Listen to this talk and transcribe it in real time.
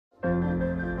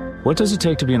What does it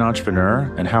take to be an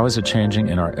entrepreneur, and how is it changing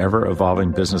in our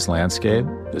ever-evolving business landscape?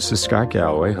 This is Scott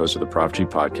Galloway, host of the Prop G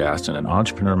podcast and an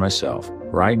entrepreneur myself.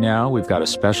 Right now, we've got a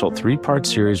special 3-part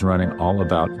series running all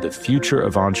about the future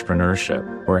of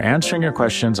entrepreneurship. We're answering your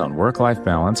questions on work-life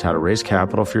balance, how to raise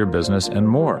capital for your business, and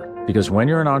more. Because when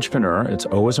you're an entrepreneur, it's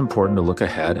always important to look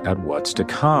ahead at what's to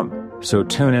come. So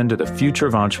tune in to the Future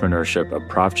of Entrepreneurship, a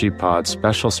Prop G pod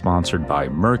special sponsored by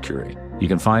Mercury. You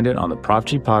can find it on the Prop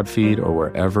G Pod feed or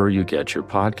wherever you get your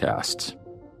podcasts.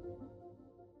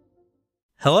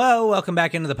 Hello, welcome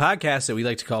back into the podcast that we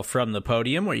like to call From the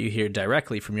Podium, where you hear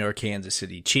directly from your Kansas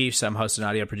City Chiefs. I'm host and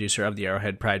audio producer of the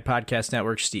Arrowhead Pride Podcast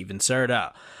Network, Steven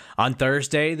Serta. On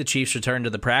Thursday, the Chiefs returned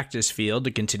to the practice field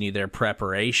to continue their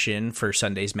preparation for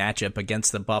Sunday's matchup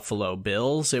against the Buffalo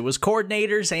Bills. It was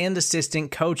coordinators and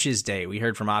assistant coaches day. We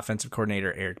heard from offensive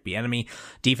coordinator Eric Bieniemy,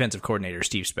 defensive coordinator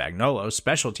Steve Spagnuolo,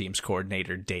 special teams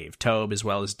coordinator Dave Toub, as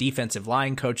well as defensive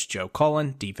line coach Joe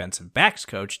Cullen, defensive backs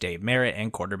coach Dave Merritt,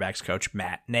 and quarterbacks coach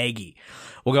Matt Nagy.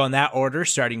 We'll go in that order,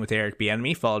 starting with Eric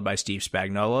Bieniemy, followed by Steve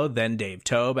Spagnuolo, then Dave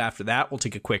Toub. After that, we'll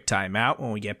take a quick timeout.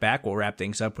 When we get back, we'll wrap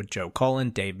things up with Joe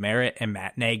Cullen, Dave Merritt, and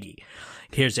Matt Nagy.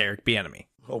 Here's Eric Bieniemy.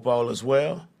 Hope all is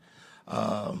well.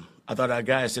 I thought our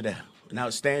guys did an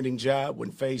outstanding job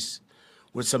when faced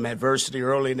with some adversity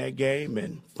early in that game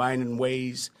and finding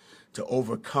ways to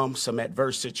overcome some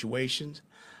adverse situations.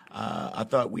 I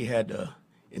thought we had the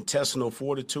intestinal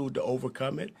fortitude to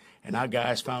overcome it, and our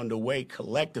guys found a way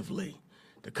collectively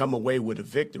to come away with a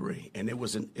victory, and it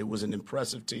was an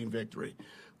impressive team victory.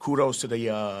 Kudos to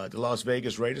the Las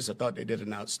Vegas Raiders. I thought they did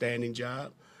an outstanding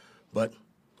job, but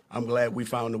I'm glad we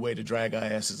found a way to drag our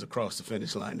asses across the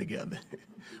finish line together.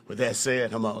 With that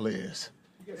said, I'm all ears.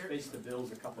 You guys faced the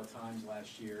Bills a couple of times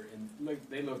last year, and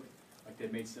they look like they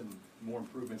made some more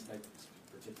improvements,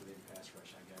 particularly in pass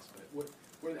rush, I guess.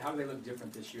 But how do they look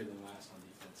different this year than last on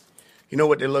defense? You know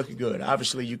what? They're looking good.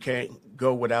 Obviously, you can't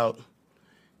go without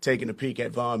taking a peek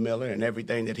at Von Miller and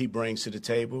everything that he brings to the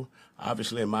table.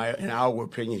 Obviously, in our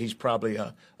opinion, he's probably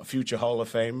a future Hall of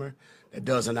Famer that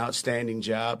does an outstanding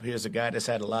job. Here's a guy that's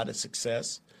had a lot of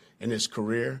success in his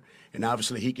career, and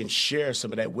obviously he can share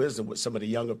some of that wisdom with some of the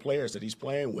younger players that he's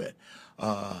playing with.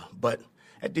 But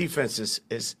that defense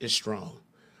is strong.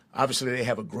 Obviously, they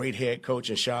have a great head coach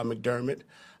in Sean McDermott.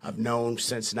 I've known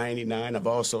since 99. I've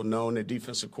also known the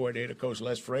defensive coordinator, Coach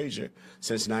Les Frazier,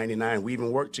 since 99. We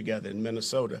even worked together in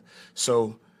Minnesota.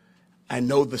 So I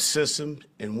know the system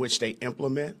in which they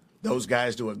implement. Those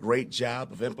guys do a great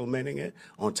job of implementing it.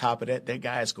 On top of that, their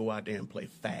guys go out there and play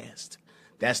fast.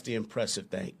 That's the impressive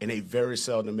thing. And they very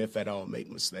seldom, if at all, make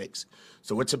mistakes.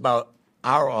 So it's about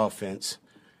our offense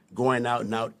going out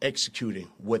and out executing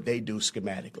what they do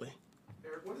schematically.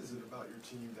 Eric, what is it about your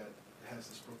team that has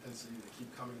this propensity to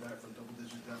keep coming back from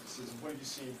double-digit deficits? And what have you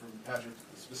seen from Patrick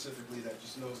specifically that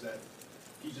just knows that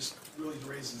he just really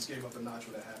raises his game up a notch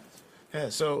when that happens? Yeah,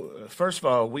 so first of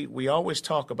all, we always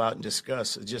talk about and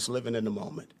discuss just living in the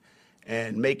moment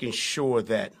and making sure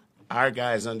that our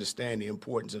guys understand the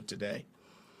importance of today.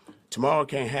 Tomorrow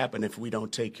can't happen if we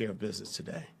don't take care of business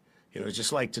today. You know,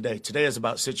 just like today. Today is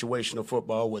about situational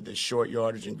football with the short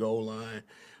yardage and goal line,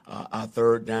 our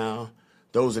third down.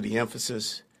 Those are the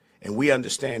emphasis. And we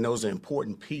understand those are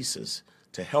important pieces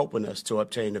to helping us to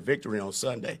obtain the victory on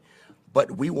Sunday.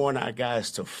 But we want our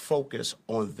guys to focus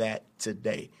on that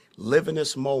today. Live in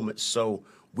this moment so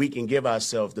we can give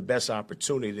ourselves the best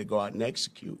opportunity to go out and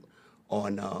execute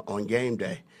on game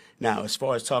day. Now, as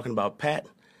far as talking about Pat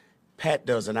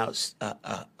does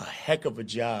a heck of a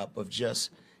job of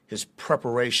just his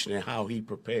preparation and how he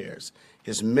prepares,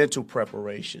 his mental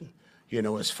preparation, you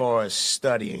know, as far as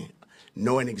studying,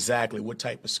 knowing exactly what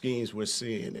type of schemes we're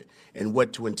seeing and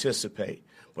what to anticipate.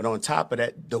 But on top of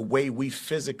that, the way we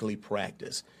physically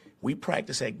practice, we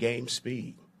practice at game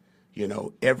speed. You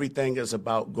know, everything is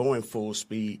about going full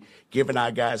speed, giving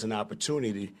our guys an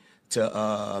opportunity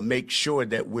to make sure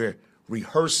that we're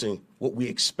rehearsing what we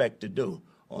expect to do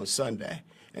on Sunday.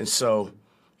 And so,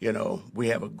 you know, we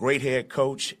have a great head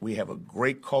coach. We have a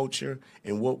great culture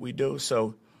in what we do.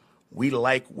 So we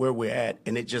like where we're at,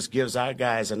 and it just gives our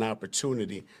guys an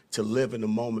opportunity to live in the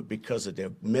moment because of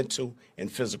their mental and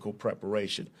physical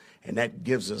preparation. And that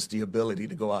gives us the ability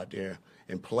to go out there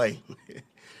and play.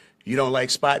 You don't like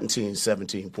spotting teams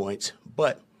 17 points,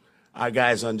 but our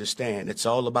guys understand it's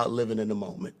all about living in the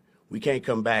moment. We can't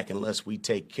come back unless we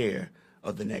take care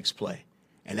of the next play.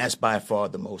 And that's by far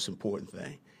the most important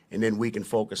thing. And then we can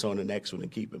focus on the next one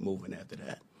and keep it moving after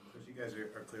that. You guys are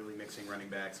clearly mixing running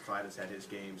backs. Clyde has had his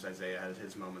games. Isaiah had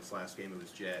his moments. Last game it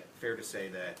was Jet. Fair to say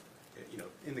that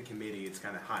in the committee, it's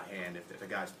kind of hot hand. If a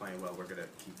guy's playing well, we're going to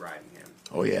keep riding him.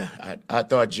 Oh, yeah. I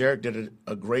thought Jarek did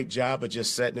a great job of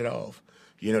just setting it off.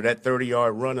 That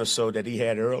 30-yard run or so that he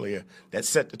had earlier, that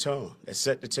set the tone, that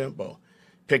set the tempo,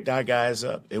 picked our guys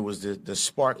up. It was the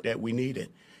spark that we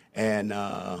needed. And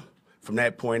from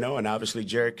that point on, obviously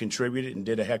Jarek contributed and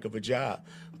did a heck of a job.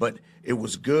 But it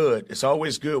was good. It's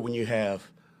always good when you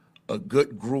have a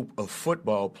good group of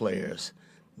football players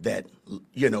that,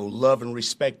 love and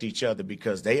respect each other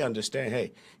because they understand,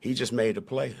 hey, he just made a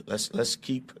play. Let's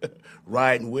keep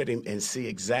riding with him and see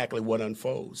exactly what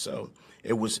unfolds. So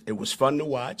it was fun to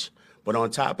watch. But on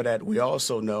top of that, we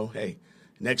also know, hey,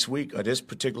 next week or this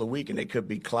particular week, and it could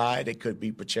be Clyde, it could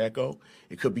be Pacheco,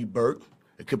 it could be Burt,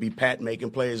 it could be Pat making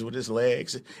plays with his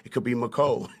legs, it could be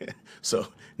McCole. So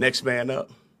next man up.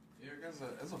 Eric,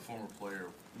 as a former player,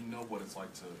 you know what it's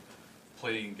like to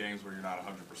play in games where you're not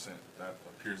 100%. That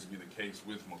appears to be the case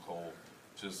with McCole.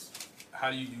 Just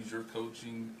how do you use your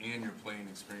coaching and your playing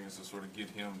experience to sort of get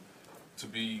him to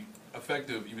be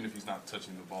effective, even if he's not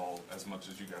touching the ball as much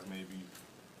as you guys maybe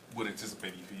would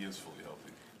anticipate if he is fully healthy?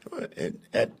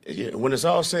 When it's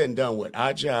all said and done with,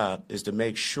 our job is to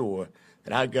make sure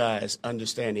that our guys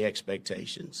understand the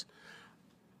expectations.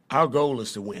 Our goal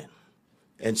is to win.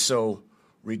 And so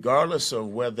regardless of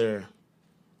whether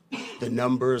the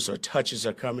numbers or touches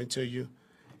are coming to you,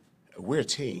 we're a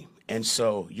team. And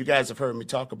so you guys have heard me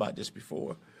talk about this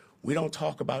before. We don't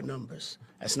talk about numbers.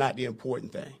 That's not the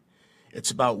important thing.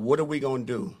 It's about what are we going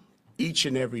to do each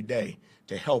and every day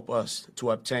to help us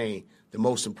to obtain the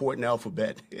most important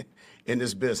alphabet in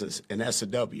this business, and that's a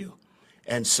W.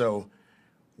 And so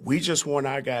we just want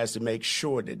our guys to make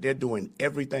sure that they're doing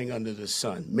everything under the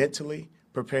sun, mentally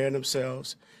preparing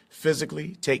themselves,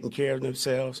 physically taking care of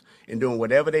themselves, and doing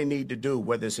whatever they need to do,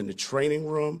 whether it's in the training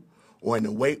room or in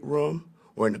the weight room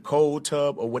or in the cold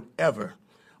tub or whatever,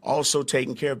 also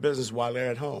taking care of business while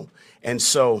they're at home. And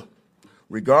so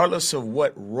regardless of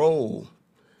what role,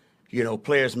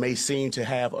 players may seem to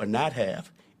have or not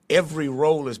have, every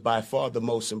role is by far the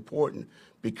most important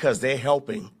because they're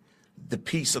helping the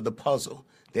piece of the puzzle.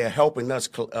 They're helping us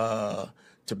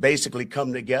to basically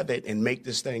come together and make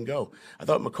this thing go. I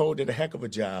thought McCole did a heck of a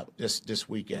job this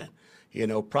weekend.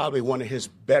 Probably one of his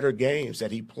better games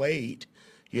that he played,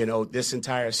 this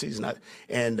entire season.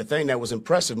 And the thing that was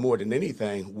impressive more than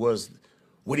anything was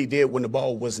what he did when the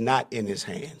ball was not in his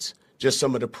hands, just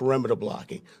some of the perimeter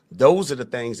blocking. Those are the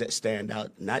things that stand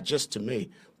out, not just to me,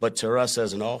 but to us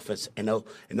as an offense, and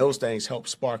those things help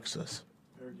spark us.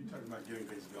 Eric, you talking about getting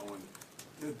things going.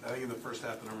 I think in the first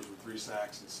half the numbers were 3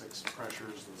 sacks and 6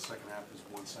 pressures. In the second half is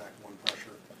 1 sack, 1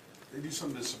 pressure. They do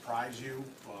something to surprise you?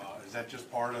 Is that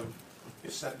just part of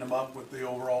setting them up with the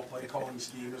overall play calling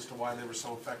scheme as to why they were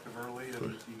so effective early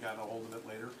and you got a hold of it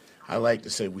later? I like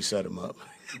to say we set them up.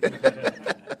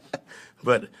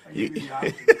 But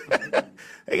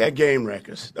they got game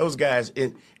records. Those guys,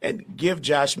 and give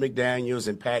Josh McDaniels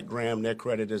and Pat Graham their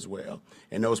credit as well.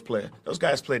 And those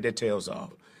guys played their tails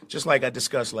off. Just like I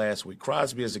discussed last week,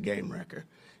 Crosby is a game wrecker.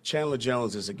 Chandler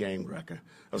Jones is a game wrecker.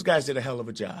 Those guys did a hell of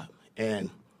a job. And,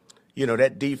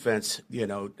 that defense,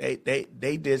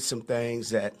 they did some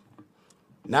things that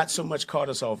not so much caught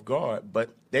us off guard, but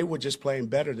they were just playing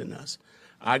better than us.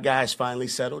 Our guys finally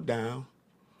settled down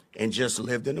and just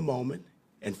lived in the moment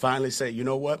and finally said, you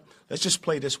know what, let's just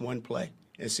play this one play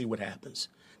and see what happens.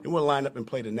 Then we'll line up and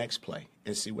play the next play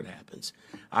and see what happens.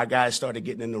 Our guys started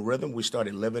getting in the rhythm. We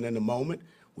started living in the moment.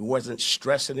 We wasn't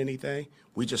stressing anything.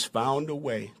 We just found a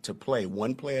way to play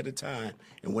one play at a time.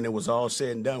 And when it was all said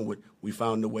and done with, we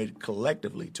found a way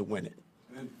collectively to win it.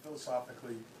 And then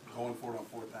philosophically, going forward on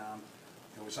 4th down,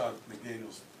 we saw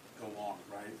McDaniels go long,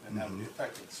 right? And that would be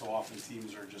effective. So often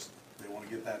teams are just, they want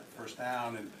to get that first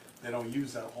down and they don't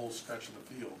use that whole stretch of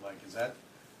the field. Like, is that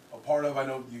a part of, I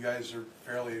know you guys are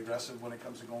fairly aggressive when it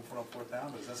comes to going for it on 4th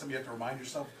down, but is that something you have to remind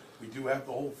yourself? We do have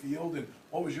the whole field. And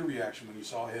what was your reaction when you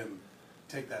saw him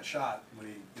take that shot when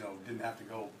he, didn't have to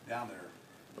go down there?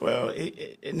 Well,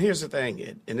 and here's the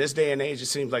thing. In this day and age, it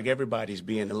seems like everybody's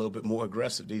being a little bit more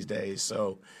aggressive these days.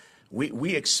 So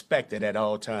we expect it at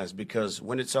all times because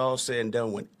when it's all said and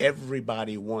done, when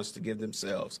everybody wants to give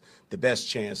themselves the best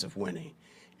chance of winning.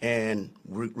 And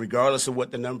regardless of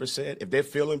what the number said, if they're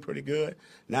feeling pretty good,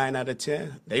 9 out of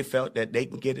 10, they felt that they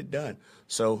can get it done.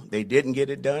 So they didn't get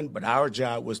it done, but our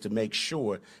job was to make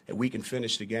sure that we can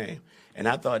finish the game. And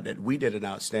I thought that we did an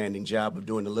outstanding job of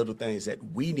doing the little things that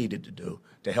we needed to do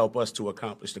to help us to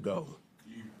accomplish the goal.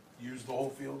 You use the whole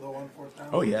field, though, on 4th down?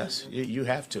 Oh, yes. You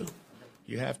have to.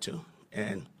 You have to.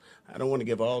 And I don't want to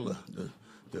give all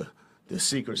the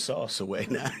secret sauce away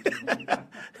now.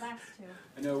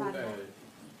 I know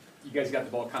you guys got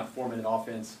the ball kind of 4-minute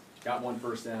offense, got one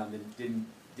first down, then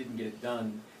didn't get it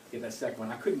done, get that second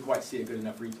one. I couldn't quite see a good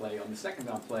enough replay. On the second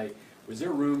down play, was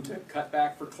there room to cut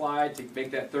back for Clyde, to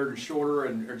make that third and shorter,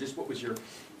 or just what was your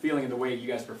feeling in the way you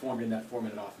guys performed in that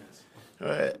 4-minute offense?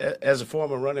 As a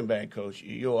former running back coach,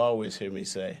 you'll always hear me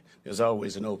say there's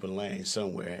always an open lane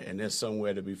somewhere, and there's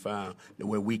somewhere to be found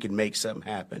where we can make something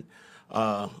happen.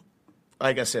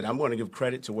 Like I said, I'm going to give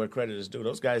credit to where credit is due.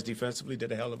 Those guys defensively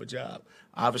did a hell of a job.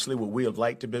 Obviously, would we have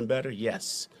liked to have been better?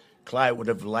 Yes. Clyde would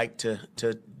have liked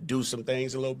to do some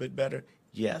things a little bit better?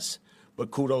 Yes.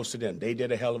 But kudos to them. They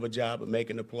did a hell of a job of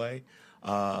making the play,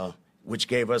 which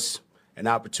gave us an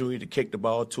opportunity to kick the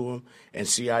ball to them and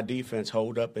see our defense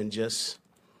hold up and just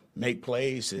make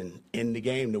plays and end the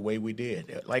game the way we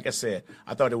did. Like I said,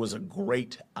 I thought it was a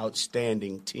great,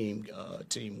 outstanding team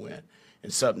win,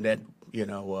 and something that,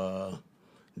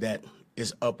 that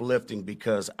is uplifting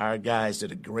because our guys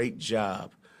did a great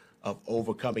job of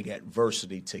overcoming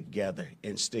adversity together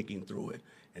and sticking through it.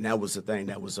 And that was the thing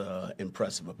that was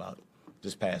impressive about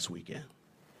this past weekend.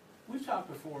 We've talked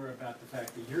before about the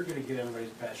fact that you're going to get everybody's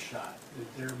best shot,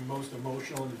 that their most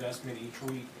emotional investment each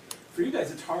week. For you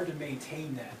guys, it's hard to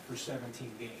maintain that for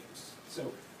 17 games.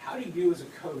 So how do you as a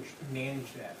coach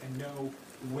manage that and know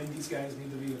when these guys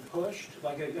need to be pushed,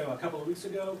 like a couple of weeks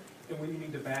ago, and when you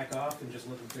need to back off and just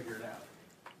let them figure it out?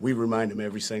 We remind them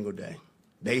every single day.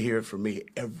 They hear it from me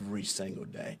every single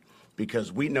day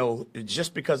because we know,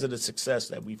 just because of the success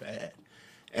that we've had,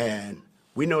 and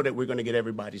we know that we're going to get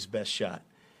everybody's best shot.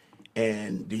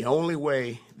 And the only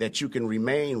way that you can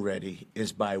remain ready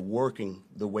is by working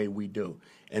the way we do.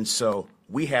 And so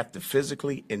we have to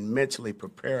physically and mentally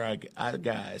prepare our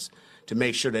guys to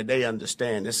make sure that they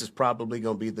understand this is probably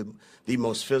going to be the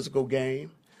most physical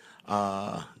game,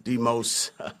 the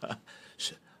most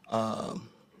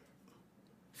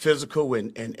physical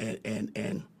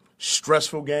and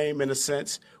stressful game in a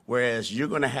sense, whereas you're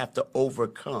going to have to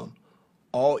overcome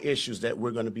all issues that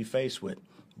we're going to be faced with.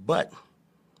 But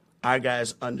our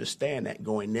guys understand that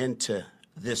going into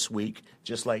this week,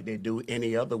 just like they do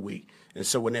any other week. And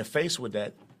so when they're faced with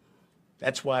that,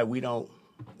 that's why we don't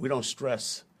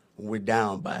stress when we're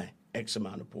down by X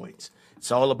amount of points.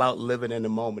 It's all about living in the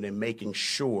moment and making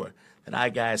sure that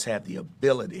our guys have the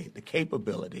ability, the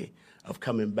capability of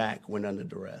coming back when under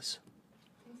duress.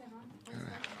 All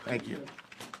right. Thank you.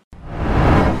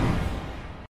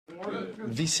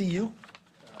 VCU?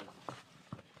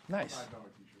 Nice.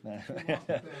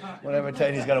 Whatever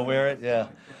Teddy's got to wear it, yeah.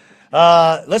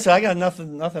 Listen, I got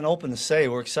nothing open to say.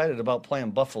 We're excited about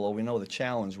playing Buffalo. We know the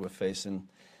challenge we're facing.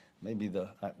 Maybe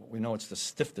we know it's the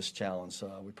stiffest challenge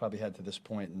we probably had to this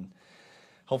point, and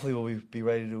hopefully we'll be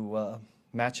ready to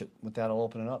match it. With that, I'll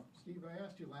open it up. Steve, I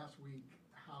asked you last week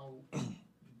how the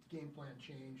game plan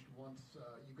changed once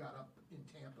you got up in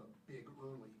Tampa big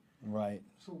early. Right.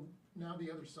 So now the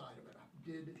other side of it.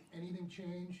 Did anything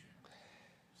change?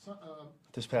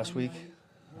 This past week,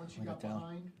 once you got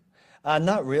behind?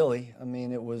 Not really. I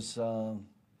mean, it was it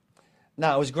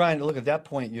was grinding. Look, at that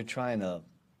point, you're trying to,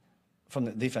 from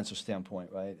the defensive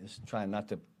standpoint, right, is trying not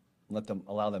to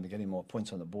allow them to get any more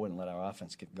points on the board and let our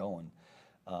offense get going.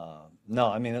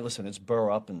 No, I mean, listen, it's burr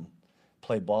up and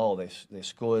play ball. They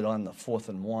scored on the 4th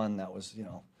and 1. That was,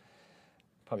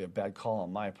 probably a bad call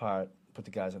on my part. Put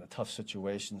the guys in a tough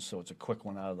situation, so it's a quick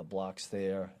one out of the blocks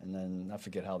there, and then I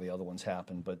forget how the other ones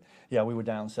happened. But, yeah, we were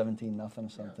down 17-0 or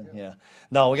something. Yeah.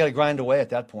 No, we got to grind away at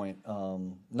that point.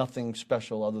 Nothing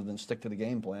special other than stick to the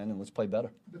game plan and let's play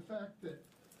better. The fact that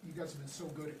you guys have been so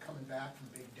good at coming back from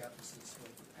big deficits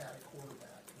with Pat at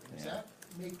quarterback, does that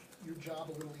make your job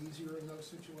a little easier in those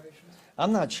situations?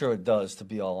 I'm not sure it does, to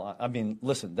be all. I mean,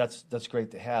 listen, that's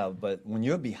great to have, but when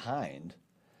you're behind,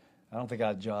 I don't think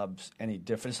our job's any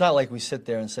different. It's not like we sit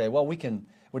there and say, well, we're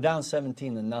down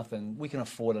 17-0. We can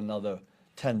afford another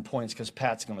 10 points because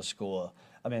Pat's going to score.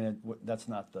 I mean, that's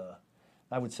not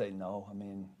I would say no. I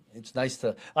mean, it's nice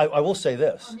to, I will say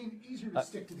this. I mean, easier to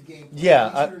stick to the game.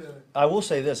 Yeah, I will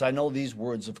say this. I know these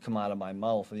words have come out of my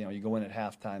mouth. You go in at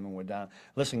halftime and we're down.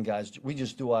 Listen, guys, we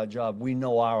just do our job. We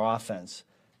know our offense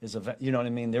is you know what I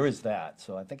mean? There is that.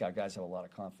 So I think our guys have a lot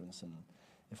of confidence in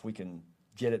if we can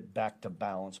get it back to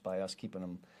balance by us keeping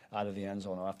them out of the end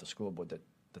zone or off the scoreboard,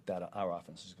 that our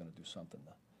offense is going to do something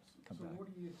to come back. So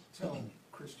what do you tell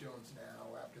Chris Jones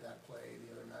now after that play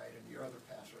the other night and your other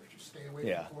pass rushers? Stay away from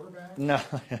the quarterback? No,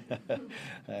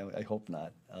 I hope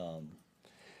not.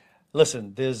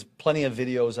 Listen, there's plenty of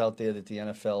videos out there that the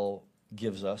NFL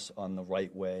gives us on the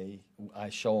right way. I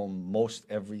show them most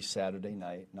every Saturday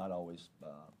night, not always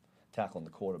tackling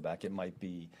the quarterback. It might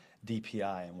be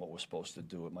DPI and what we're supposed to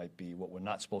do. It might be what we're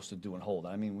not supposed to do and hold.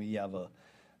 I mean, we have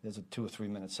there's a 2 or 3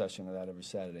 minute session of that every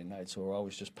Saturday night. So we're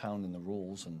always just pounding the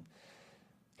rules and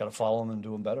got to follow them and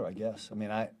do them better, I guess. I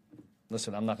mean,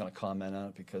 listen, I'm not going to comment on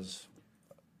it because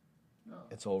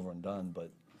it's over and done, but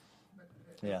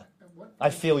yeah. I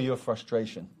feel your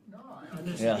frustration. No, I'm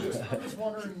just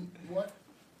wondering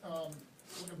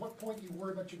at what point you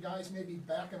worry about your guys maybe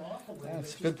backing off a little bit.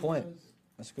 That's a good point.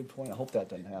 That's a good point. I hope that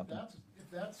doesn't happen.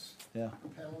 If that's a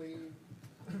penalty,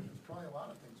 there's probably a lot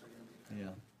of things are going to be.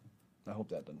 Yeah. I hope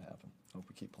that doesn't happen. I hope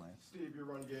we keep playing. Steve, your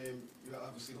run game, you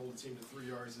obviously hold the team to 3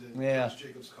 yards in. Yeah. Josh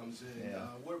Jacobs comes in. Yeah.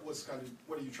 What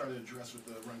are you trying to address with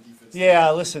the run defense? Yeah,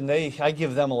 listen, I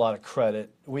give them a lot of credit.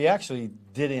 We actually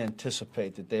did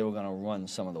anticipate that they were going to run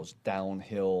some of those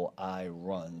downhill eye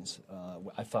runs.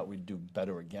 I thought we'd do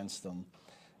better against them.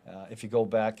 If you go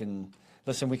back and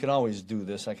listen, we can always do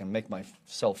this. I can make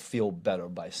myself feel better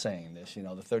by saying this. You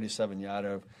know, the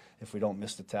 37-yarder, if we don't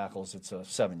miss the tackles, it's a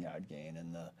 7-yard gain,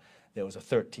 and there was a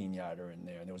 13-yarder in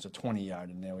there, and there was a 20-yard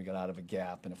in there. We got out of a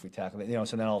gap, and if we tackle it,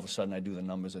 so then all of a sudden I do the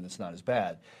numbers, and it's not as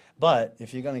bad. But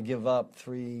if you're going to give up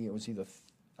 3, it was either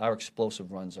our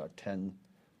explosive runs are 10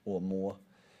 or more,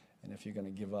 and if you're going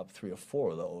to give up 3 or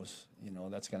 4 of those,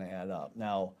 that's going to add up.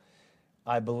 Now,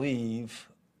 I believe,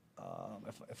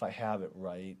 if I have it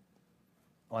right,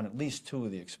 on at least 2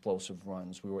 of the explosive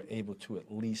runs, we were able to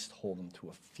at least hold them to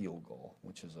a field goal,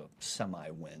 which is a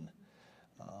semi-win.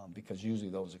 Because usually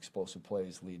those explosive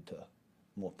plays lead to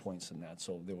more points than that.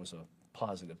 So there was a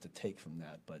positive to take from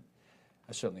that. But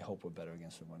I certainly hope we're better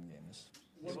against the run game.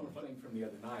 One thing from the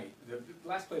other night, the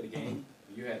last play of the game,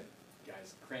 you had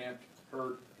guys cramped,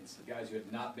 hurt, and some guys who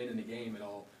had not been in the game at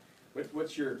all.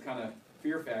 What's your kind of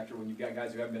fear factor when you've got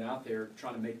guys who haven't been out there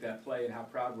trying to make that play, and how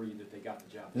proud were you that they got the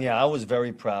job done? Yeah, I was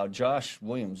very proud. Josh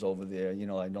Williams over there,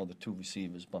 I know the 2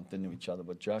 receivers bumped into each other,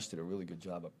 but Josh did a really good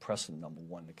job of pressing number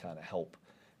 1 to kind of help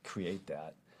create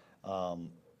that.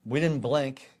 We didn't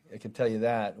blink, I can tell you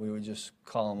that. We were just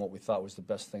calling what we thought was the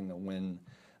best thing to win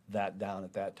that down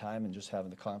at that time, and just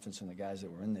having the confidence in the guys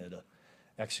that were in there to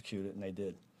execute it, and they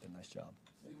did a nice job.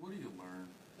 What do you learn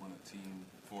when a team,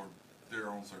 for their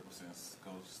own circumstance,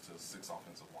 goes to 6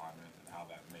 offensive linemen, and how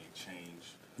that may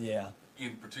change? Yeah.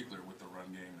 In particular with the run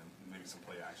game and maybe some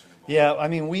play action involved. Yeah, I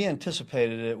mean, we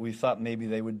anticipated it. We thought maybe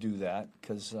they would do that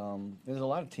because there's a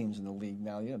lot of teams in the league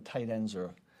now. Tight ends are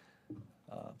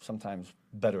sometimes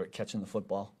better at catching the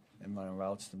football and running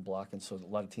routes than blocking, so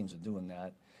a lot of teams are doing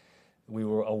that. We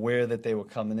were aware that they were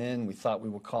coming in. We thought we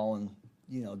were calling,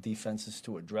 defenses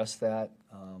to address that.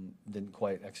 Didn't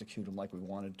quite execute them like we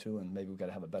wanted to, and maybe we've got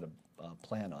to have a better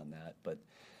plan on that. But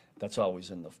that's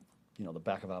always in the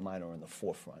back of our mind or in the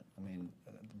forefront. I mean,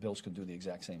 the Bills could do the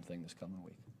exact same thing this coming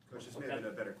week. Coach, this may have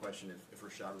been a better question if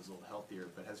Rashad was a little healthier,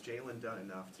 but has Jalen done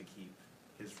enough to keep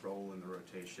his role in the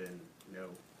rotation,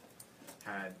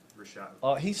 had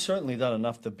Rashad? He's certainly done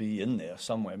enough to be in there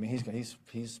somewhere. I mean,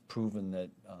 he's proven that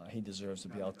he deserves to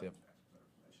be out there.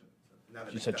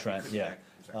 You said Trent, yeah.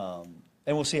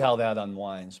 And we'll see how that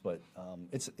unwinds, but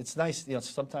it's nice.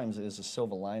 Sometimes there's a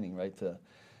silver lining, right? The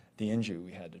injury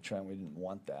we had to Trent, we didn't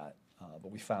want that,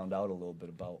 but we found out a little bit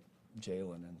about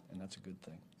Jalen, and that's a good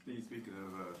thing. Steve, speaking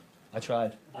of I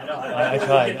tried. I know. I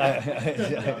tried.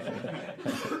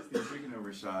 Steve, speaking of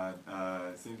Rashad,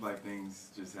 it seems like things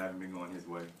just haven't been going his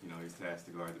way. He's tasked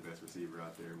to guard the best receiver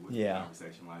out there. What's the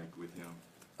conversation like with him?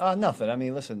 Nothing. I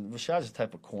mean, listen, Rashad's the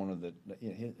type of corner that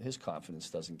his confidence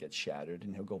doesn't get shattered,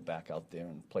 and he'll go back out there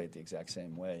and play it the exact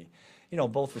same way.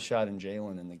 Both Rashad and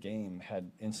Jalen in the game had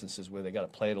instances where they got to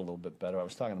play it a little bit better. I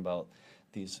was talking about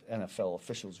these NFL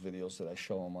officials videos that I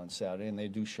show them on Saturday, and they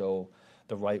do show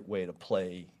the right way to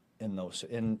play in those.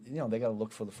 And, they got to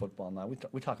look for the football now.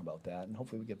 We talk about that, and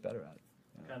hopefully we get better at it.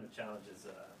 What kind of challenges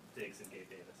Diggs and Gabe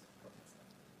Davis?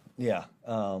 Yeah.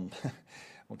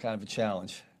 What kind of a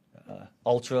challenge?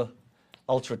 Ultra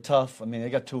tough. I mean, they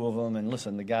got 2 of them, and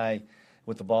listen, the guy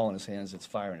with the ball in his hands that's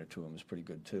firing it to him is pretty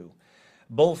good too.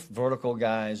 Both vertical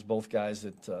guys, both guys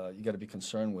that you got to be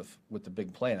concerned with the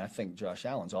big play, and I think Josh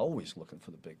Allen's always looking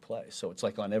for the big play. So it's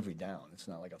like on every down. It's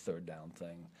not like a third down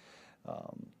thing.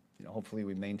 Hopefully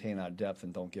we maintain our depth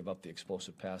and don't give up the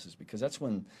explosive passes, because that's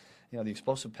when, the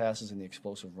explosive passes and the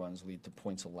explosive runs lead to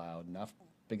points allowed, and our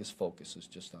biggest focus is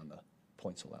just on the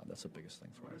points allowed. That's the biggest thing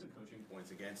for us. What are the coaching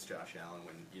points against Josh Allen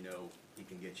when he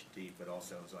can get you deep, but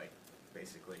also is like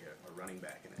basically a running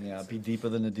back? Yeah, be deeper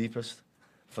than the deepest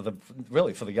for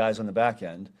the guys on the back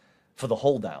end, for the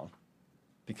hold down,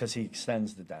 because he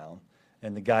extends the down,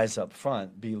 and the guys up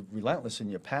front, be relentless in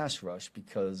your pass rush,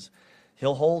 because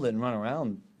he'll hold it and run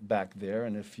around back there,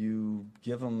 and if you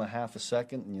give him a half a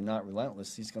second and you're not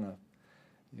relentless, he's gonna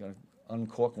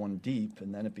uncork one deep,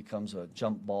 and then it becomes a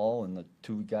jump ball, and the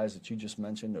two guys that you just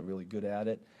mentioned are really good at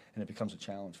it, and it becomes a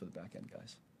challenge for the back-end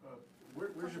guys.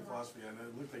 Where's your philosophy? I know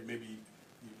it looked like maybe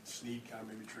Snead kind of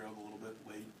maybe trailed a little bit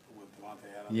late with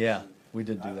Devontae Adams. Yeah, we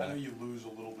did do that. I know you lose a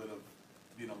little bit of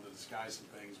being able to disguise some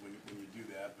things when you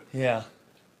do that. But yeah.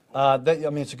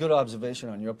 It's a good observation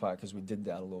on your part because we did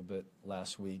that a little bit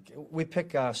last week. We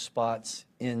pick our spots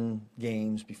in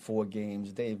games, before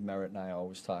games. Dave, Merritt, and I are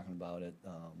always talking about it.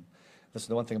 Listen,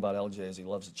 the one thing about LJ is he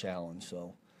loves a challenge.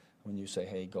 So when you say,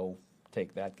 hey, go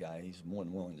take that guy, he's more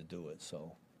than willing to do it.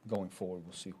 So going forward,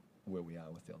 we'll see where we are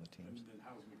with the other teams. And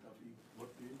how was McDuffie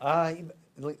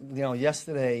look to you?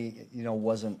 Yesterday,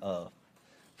 wasn't a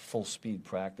full-speed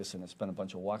practice, and it's been a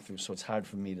bunch of walkthroughs, so it's hard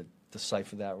for me to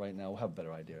decipher that right now. We'll have a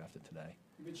better idea after today.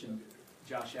 You mentioned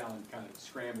Josh Allen kind of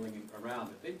scrambling around,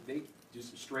 but they do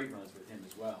some straight runs with him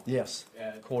as well. Yes,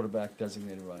 quarterback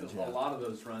designated runs. A lot of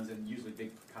those runs, and usually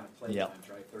big kind of play times,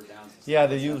 right? Third downs. Yeah,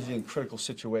 they're usually in critical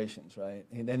situations, right?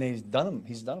 And he's done them.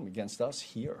 He's done them against us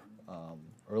here,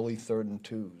 early 3rd and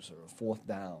 2s or 4th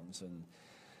downs. And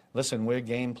listen, we're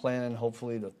game planning,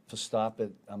 hopefully to stop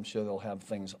it. I'm sure they'll have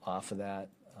things off of that.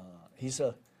 He's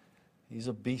a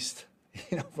beast,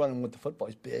 running with the football.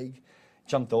 He's big.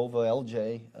 Jumped over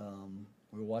LJ.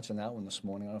 We were watching that one this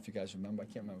morning. I don't know if you guys remember. I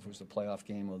can't remember if it was the playoff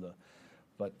game or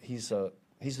but he's the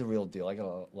real deal. I got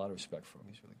a lot of respect for him.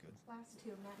 He's really good. Last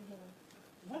two, Matt and Haley.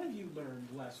 What have you learned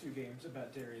the last few games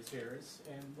about Darius Harris?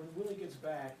 And when Willie gets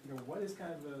back, what is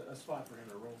kind of a spot for him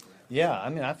to roll for him? Yeah,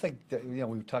 I think that,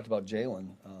 we talked about Jalen,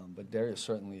 but Darius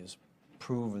certainly has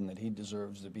proven that he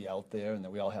deserves to be out there and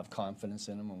that we all have confidence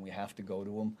in him and we have to go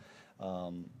to him.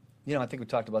 I think we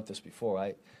talked about this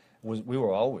before. We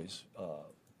were always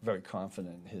very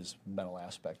confident in his mental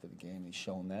aspect of the game. He's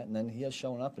shown that, and then he has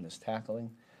shown up in his tackling.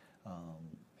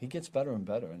 He gets better and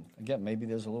better, and again, maybe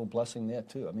there's a little blessing there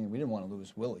too. We didn't want to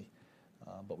lose Willie,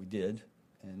 but we did,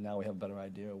 and now we have a better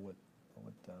idea of what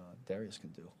Darius can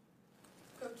do.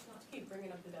 Coach, not to keep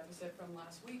bringing up the deficit from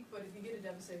last week, but if you get a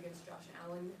deficit against Josh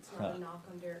Allen, it's not a knock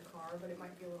on Derek Carr, but it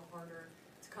might be a little harder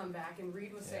to come back. And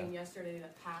Reed was saying yesterday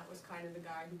that Pat was kind of the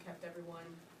guy who kept everyone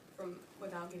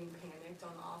without getting panicked on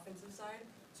the offensive side.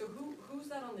 So who's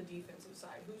that on the defensive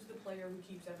side? Who's the player who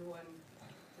keeps everyone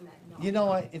in that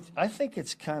knock? I think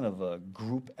it's kind of a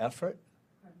group effort.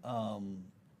 I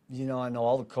know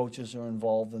all the coaches are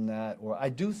involved in that. Or I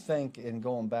do think, and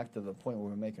going back to the point we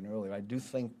were making earlier, I do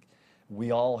think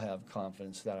we all have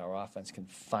confidence that our offense can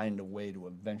find a way to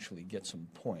eventually get some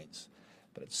points.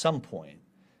 But at some point,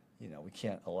 we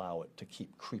can't allow it to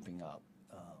keep creeping up.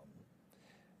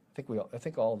 I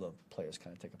think all the players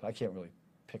kind of take it. I can't really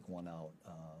pick one out.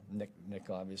 Nick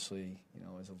obviously,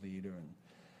 as a leader, and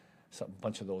a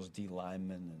bunch of those D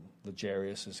linemen, and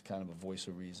Legarius is kind of a voice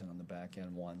of reason on the back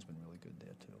end. Juan's been really good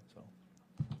there too. So.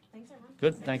 Thanks, everyone.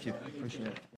 Good, thank you. Appreciate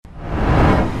it.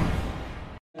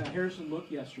 Harrison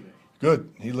looked yesterday. Good.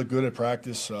 He looked good at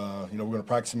practice. We're going to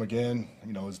practice him again.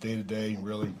 It's day-to-day,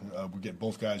 really. We get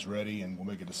both guys ready, and we'll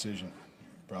make a decision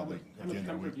probably at the end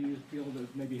of the week. Do you feel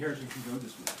that maybe Harrison can go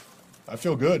this week? I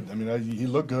feel good. He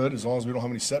looked good as long as we don't have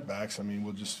any setbacks. We've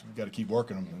got to keep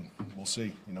working him, and we'll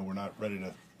see. We're not ready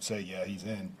to say, yeah, he's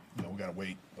in. We got to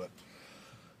wait, but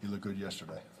he looked good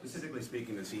yesterday. Specifically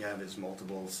speaking, does he have his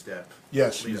multiple step?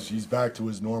 Yes, he's back to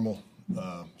his normal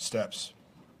steps.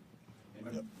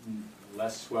 Yep.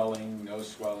 Less swelling, no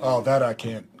swelling. Oh, that I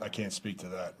can't speak to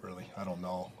that really. I don't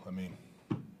know. I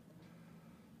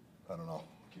don't know.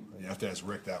 You have to ask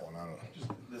Rick that one. I don't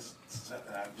know.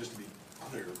 Just to be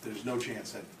clear, there's no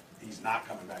chance that he's not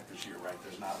coming back this year, right?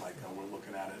 There's not like we're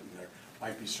looking at it and there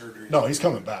might be surgery. No, he's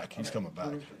coming back. He's coming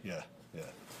back. Yeah.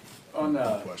 On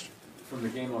no question. From the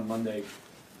game on Monday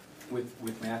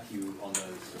with Matthew on the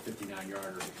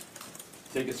 59-yarder,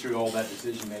 take us through all that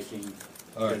decision making.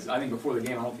 Because I think before the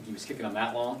game, I don't think he was kicking them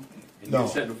that long. And you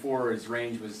said before his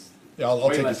range was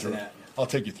way less than that. I'll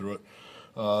take you through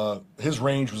it. His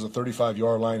range was a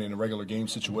 35-yard line in a regular game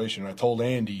situation. I told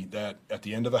Andy that at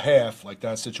the end of a half, like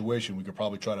that situation, we could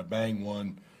probably try to bang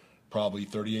one probably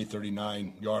 38,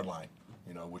 39-yard line,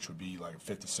 which would be like a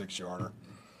 56-yarder.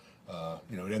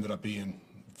 It ended up being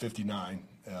 59.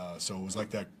 So it was like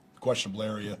that questionable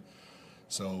area.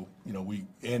 So,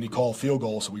 Andy called field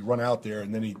goal, so we run out there,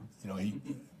 and then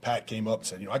Pat came up and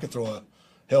said, I could throw a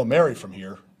Hail Mary from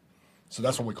here. So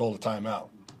that's what we called a timeout.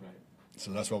 Right.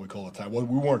 So that's what we called a timeout. Well,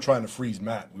 we weren't trying to freeze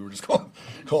Matt. We were just calling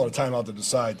a timeout to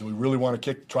decide, do we really want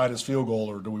to try this field goal,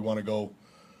 or do we want to go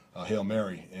Hail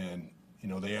Mary? And,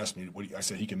 they asked me, I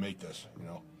said, he can make this.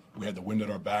 We had the wind at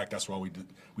our back. That's why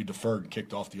we deferred and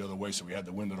kicked off the other way, so we had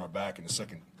the wind at our back in the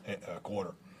second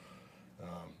quarter.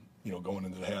 Going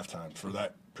into the halftime. For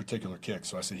that particular kick.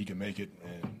 So I said he can make it,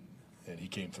 and he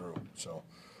came through. So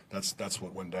that's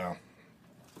what went down.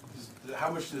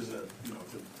 How much does to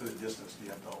the distance do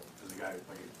you have to, as a guy,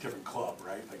 like a different club,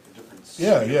 right? Like the different.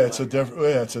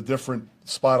 It's a different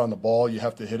spot on the ball. You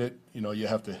have to hit it. You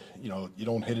have to. You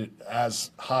don't hit it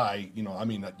as high. You want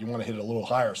to hit it a little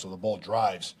higher so the ball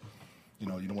drives. You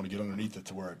don't want to get underneath it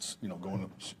to where it's going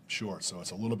short. So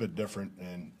it's a little bit different,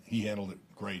 and he handled it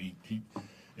great.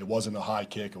 It wasn't a high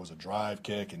kick. It was a drive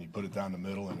kick, and he put it down the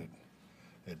middle, and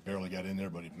it barely got in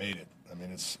there, but he made it. I mean,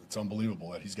 it's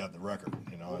unbelievable that he's got the record.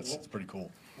 It's pretty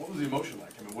cool. What was the emotion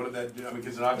like? I mean, what did that do? I mean,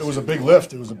 because it was a big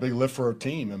lift. It was a big lift for our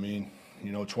team. I mean,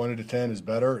 20-10 is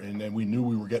better, and then we knew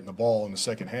we were getting the ball in the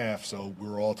second half, so we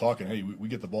were all talking, hey, we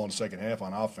get the ball in the second half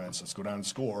on offense. Let's go down and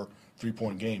score.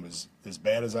 3-point game. As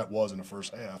bad as that was in the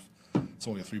first half, it's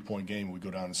only a 3-point game, and we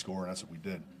go down and score, and that's what we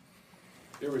did.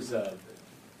 There was the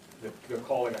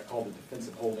call that got called the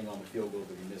defensive holding on the field goal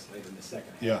that we missed late in the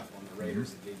second half on the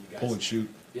Raiders that gave you guys. Pull and shoot.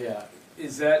 Yeah.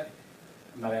 Is that,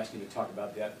 I'm not asking you to talk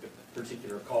about that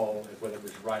particular call, whether it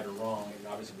was right or wrong, and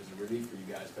obviously it was a relief for you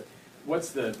guys, but what's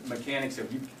the mechanics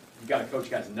of you've got to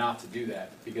coach guys not to do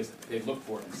that because they look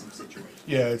for it in some situations?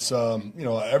 Yeah, it's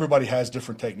everybody has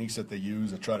different techniques that they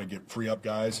use to try to free up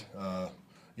guys.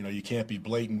 You can't be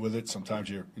blatant with it. Sometimes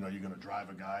you're going to drive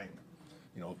a guy,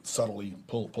 subtly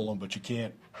pull him, but you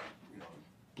can't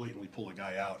blatantly pull a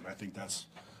guy out. And I think that's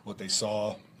what they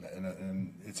saw,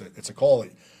 and it's a call.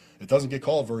 It doesn't get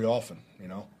called very often.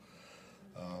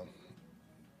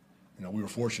 We were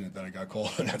fortunate that it got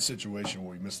called in that situation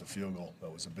where we missed the field goal.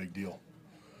 That was a big deal.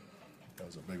 That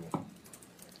was a big one.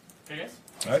 Okay, guys.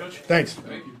 All right. Thanks.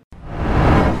 Thank you.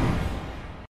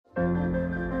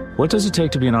 What does it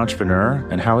take to be an entrepreneur,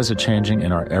 and how is it changing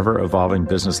in our ever-evolving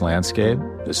business landscape?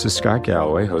 This is Scott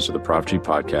Galloway, host of the Prop G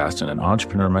podcast, and an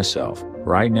entrepreneur myself.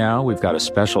 Right now, we've got a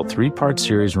special 3-part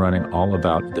series running all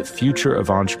about the future of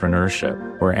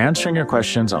entrepreneurship. We're answering your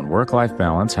questions on work-life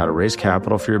balance, how to raise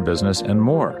capital for your business, and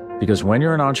more. Because when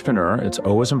you're an entrepreneur, it's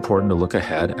always important to look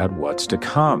ahead at what's to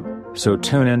come. So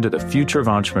tune in to the Future of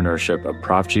Entrepreneurship, a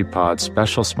Prop G pod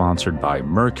special sponsored by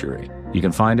Mercury. You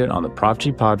can find it on the Prop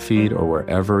G pod feed or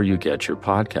wherever you get your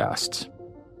podcasts.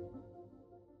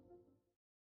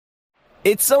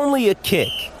 It's only a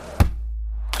kick,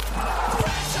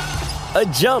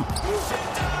 a jump,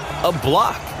 a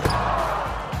block.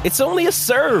 It's only a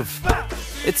serve.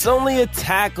 It's only a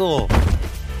tackle,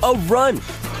 a run.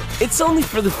 It's only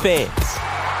for the fans.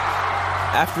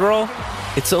 After all,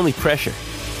 it's only pressure.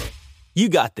 You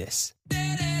got this.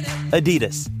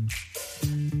 Adidas.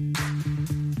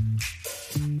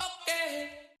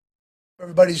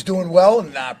 Everybody's doing well,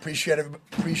 and I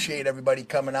appreciate everybody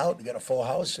coming out. We got a full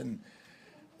house, and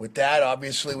with that,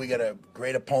 obviously, we got a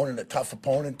great opponent, a tough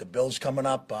opponent. The Bills coming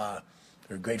up.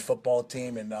 They're a great football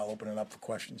team, and I'll open it up for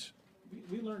questions.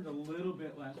 We learned a little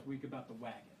bit last week about the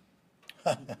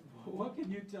wagon. What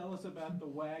can you tell us about the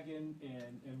wagon,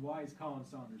 and why is Cullen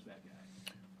Saunders that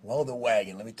guy? Well, the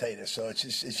wagon, let me tell you this. So it's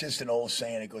just an old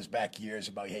saying. It goes back years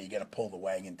about, hey, you got to pull the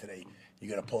wagon today. You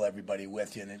got to pull everybody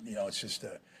with you. And, it's just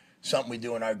something we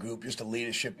do in our group, just a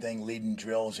leadership thing, leading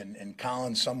drills. And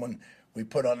Cullen's someone we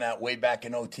put on that way back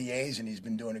in OTAs, and he's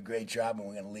been doing a great job, and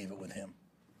we're going to leave it with him.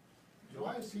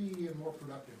 Why is he more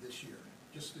productive this year?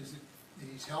 Just is it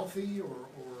he's healthy, or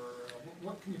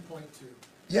what can you point to?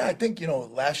 Yeah, I think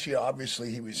last year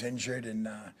obviously he was injured, and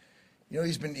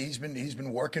he's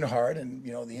been working hard, and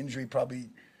the injury probably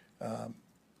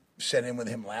set in with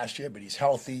him last year. But he's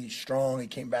healthy, he's strong. He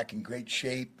came back in great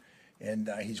shape, and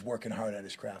he's working hard at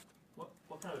his craft.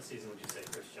 What kind of season would you say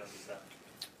Chris Jones has had?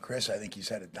 Chris, I think he's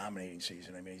had a dominating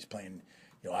season. I mean, he's playing.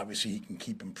 Obviously he can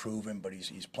keep improving, but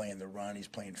he's playing the run. He's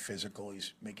playing physical.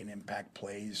 He's making impact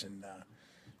plays, and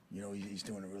he's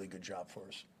doing a really good job for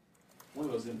us. One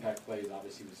of those impact plays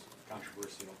obviously was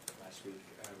controversial last week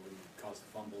when he caused the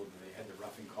fumble and they had the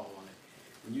roughing call on it.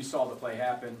 When you saw the play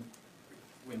happen,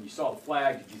 when you saw the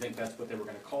flag, did you think that's what they were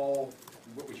going to call?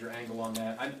 What was your angle on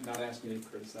that? I'm not asking you to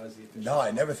criticize the officials. No,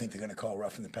 I never think they're going to call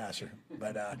roughing the passer.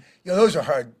 But those are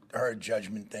hard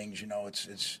judgment things.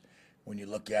 It's when you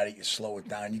look at it, you slow it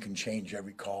down. You can change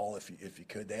every call if you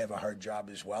could. They have a hard job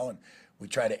as well, and we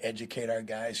try to educate our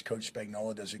guys. Coach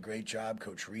Spagnuolo does a great job.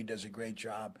 Coach Reed does a great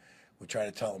job. We try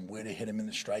to tell them where to hit him in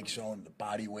the strike zone, the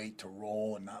body weight to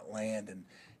roll and not land. And,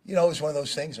 it was one of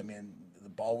those things. I mean, the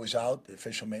ball was out, the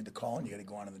official made the call, and you got to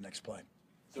go on to the next play.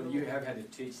 So you have had to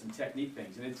teach some technique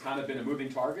things, and it's kind of been a moving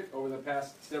target over the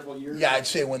past several years? Yeah, I'd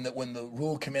say when the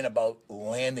rule came in about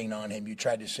landing on him, you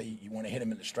tried to say you want to hit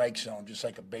him in the strike zone, just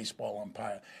like a baseball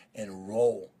umpire, and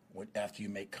roll after you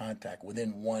make contact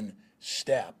within one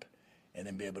step, and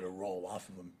then be able to roll off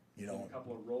of him. You know, a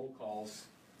couple of roll calls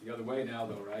the other way now,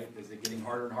 though, right? Is it getting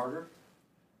harder and harder?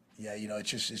 Yeah, you know, it's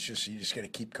just you just got to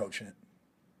keep coaching it.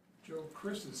 Joe,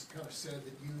 Chris has kind of said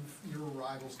that your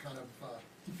arrival's kind of,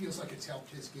 he feels like it's helped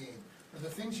his game. Are the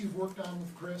things you've worked on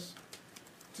with Chris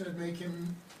to make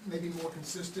him maybe more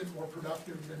consistent, more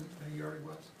productive than he already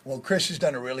was? Well, Chris has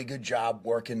done a really good job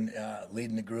working,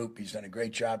 leading the group. He's done a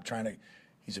great job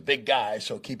he's a big guy,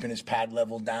 so keeping his pad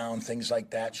level down, things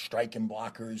like that, striking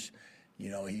blockers. You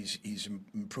know, he's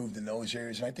improved in those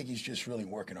areas, and I think he's just really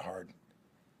working hard.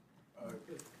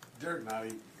 Derek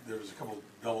Nagy, there was a couple of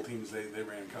double teams. They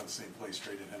ran kind of the same play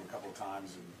straight at him a couple of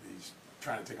times, and he's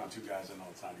trying to take on two guys. I know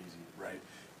it's not easy, right?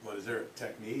 But is there a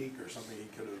technique or something he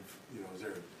could have, you know, is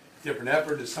there a different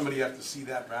effort? Does somebody have to see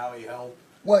that rally help?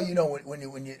 Well, you know,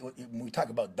 when we talk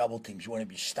about double teams, you want to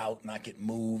be stout, not get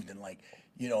moved, and like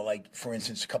for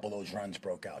instance, a couple of those runs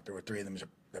broke out. There were 3 of them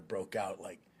that broke out.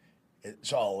 Like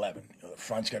it's all 11. You know, the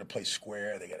front's got to play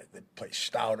square. They play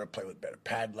stouter, play with better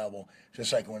pad level.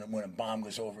 Just like when a bomb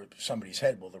goes over somebody's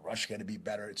head, well, the rush got to be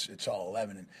better. It's all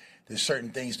 11. And there's certain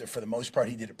things that, for the most part,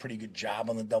 he did a pretty good job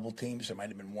on the double teams. There might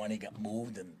have been one he got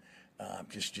moved, and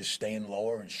just staying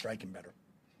lower and striking better.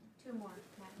 2 more,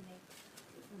 Matt and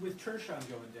Nate. With Tershon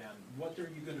going down, what are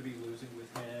you going to be losing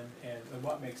with him, and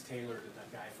what makes Taylor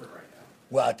the guy for right now?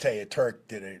 Well, I'll tell you, Turk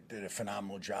did a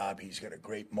phenomenal job. He's got a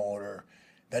great motor.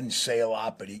 Doesn't say a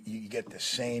lot, but you get the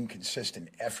same consistent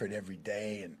effort every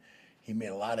day, and he made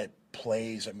a lot of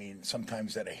plays. I mean,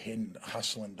 sometimes that are hidden,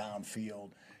 hustling downfield,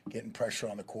 getting pressure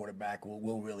on the quarterback.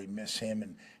 We'll really miss him,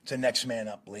 and it's a next man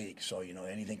up league, so you know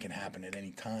anything can happen at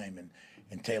any time.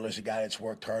 And Taylor's a guy that's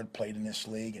worked hard, played in this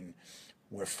league, and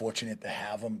we're fortunate to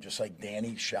have him, just like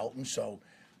Danny Shelton. So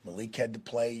Malik had to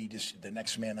play. He just the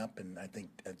next man up, and I think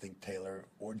Taylor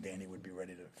or Danny would be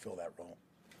ready to fill that role.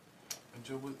 And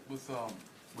Joe,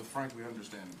 with Frank, we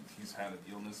understand he's had an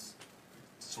illness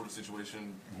sort of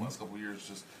situation the last couple of years.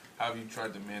 Just how have you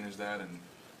tried to manage that, and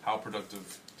how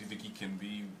productive do you think he can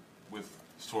be with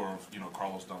sort of, you know,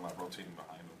 Carlos Dunlap rotating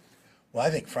behind him? Well, I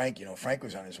think Frank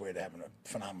was on his way to having a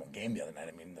phenomenal game the other night.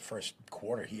 I mean, in the first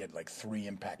quarter, he had like 3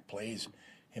 impact plays.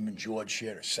 Him and George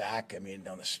shared a sack. I mean,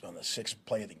 on the 6th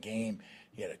play of the game,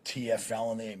 he had a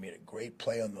TFL in there. He made a great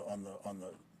play on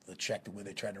the check where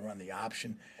they tried to run the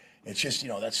option. It's just, you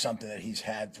know, that's something that he's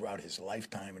had throughout his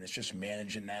lifetime, and it's just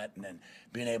managing that, and then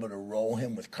being able to roll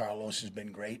him with Carlos has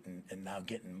been great, and now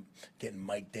getting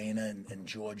Mike Dana and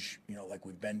George, you know, like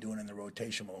we've been doing in the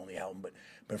rotation will only help him.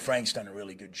 But Frank's done a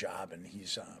really good job, and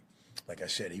he's, like I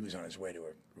said, he was on his way to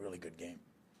a really good game.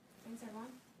 Thanks, everyone.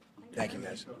 Thank you,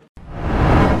 guys.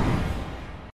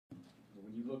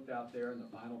 When you looked out there in the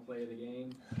final play of the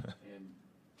game, and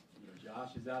you know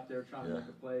Josh is out there trying to make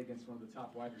a play against one of the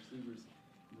top wide receivers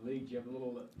in the league, do you have a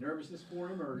little nervousness for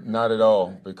him? Or not at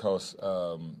all, because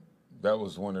that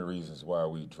was one of the reasons why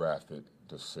we drafted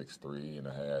the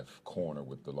 6'3.5" corner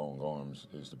with the long arms,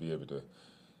 is to be able to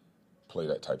play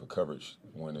that type of coverage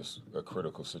when it's a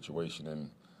critical situation,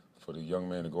 and for the young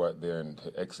man to go out there and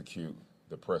to execute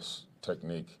the press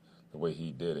technique the way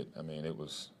he did it. I mean, it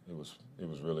was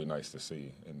really nice to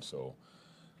see, and so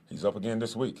he's up again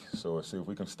this week. So let's see if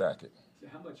we can stack it. So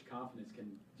how much confidence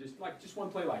can just one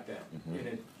play like that in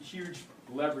a huge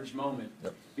leverage moment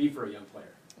be for a young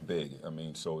player? Big. I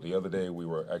mean, so the other day we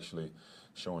were actually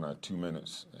showing our 2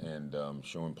 minutes and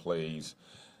showing plays,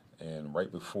 and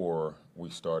right before we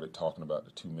started talking about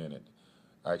the 2 minute,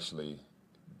 actually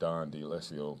Don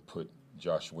DeLessio put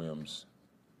Josh Williams'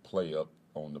 play up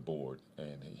on the board,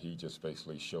 and he just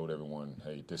basically showed everyone,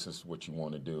 hey, this is what you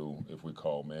want to do if we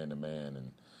call man-to-man,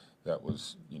 and that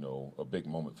was, you know, a big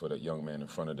moment for that young man in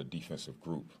front of the defensive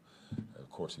group. Of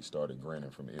course, he started grinning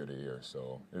from ear to ear,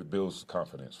 so it builds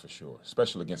confidence for sure,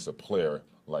 especially against a player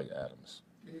like Adams.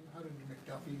 How did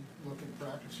McDuffie look in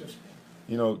practice yesterday?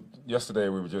 You know, yesterday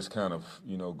we were just kind of,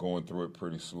 you know, going through it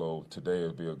pretty slow. Today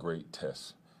it'll be a great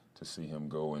test to see him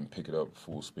go and pick it up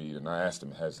full speed, and I asked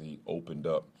him, has he opened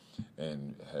up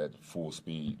and had full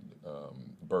speed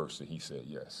bursts, and he said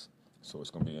yes. So it's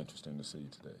going to be interesting to see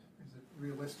today. Is it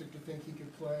realistic to think he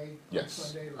could play on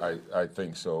Sunday? I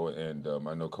think so, and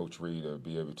I know Coach Reed will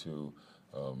be able to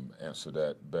answer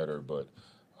that better, but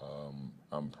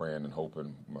I'm praying and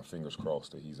hoping, my fingers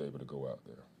crossed, that he's able to go out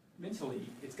there. Mentally,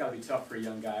 it's got to be tough for a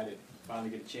young guy to finally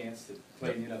get a chance to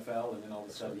play in the NFL, and then all of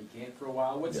a sudden he can't for a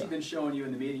while. What's he been showing you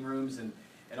in the meeting rooms and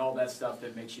all that stuff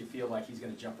that makes you feel like he's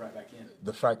going to jump right back in?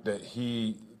 The fact that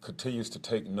he continues to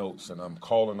take notes, and I'm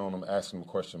calling on him, asking him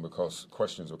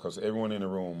questions because everyone in the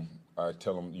room, I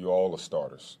tell them, you all are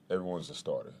starters. Everyone's a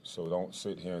starter. So don't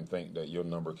sit here and think that your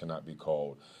number cannot be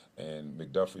called. And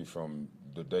McDuffie, from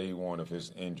the day one of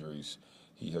his injuries,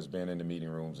 he has been in the meeting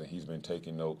rooms and he's been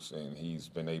taking notes and he's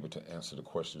been able to answer the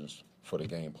questions for the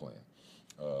game plan.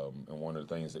 And one of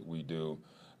the things that we do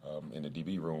in the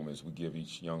DB room is we give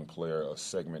each young player a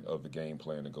segment of the game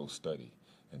plan to go study.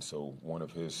 And so one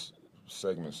of his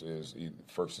segments is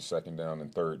first and second down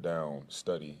and third down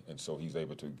study, and so he's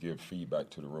able to give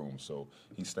feedback to the room. So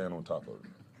he's staying on top of it.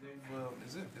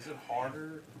 Dave, is it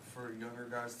harder for younger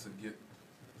guys to get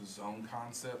the zone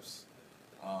concepts,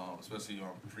 especially on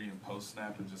pre and post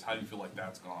snap, and just how do you feel like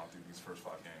that's gone through these first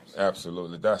 5 games?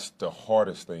 Absolutely. That's the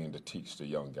hardest thing to teach the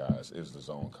young guys is the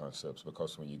zone concepts,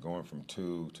 because when you're going from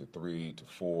 2 to 3 to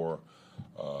 4,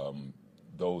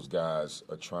 those guys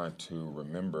are trying to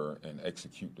remember and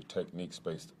execute the techniques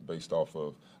based off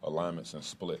of alignments and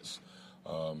splits.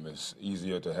 It's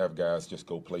easier to have guys just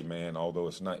go play man, although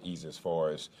it's not easy as far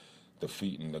as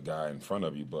defeating the guy in front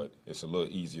of you, but it's a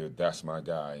little easier. That's my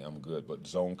guy. I'm good. But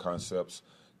zone concepts,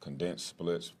 condensed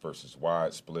splits versus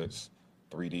wide splits,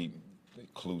 3D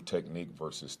clue technique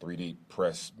versus 3D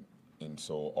press, and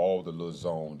so all the little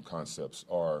zone concepts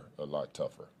are a lot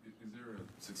tougher. Is there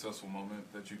a successful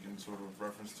moment that you can sort of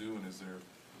reference to, and is there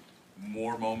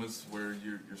more moments where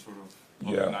you're sort of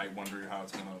up at night wondering how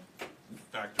it's going to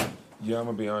factor? Yeah, I'm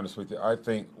going to be honest with you. I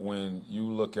think when you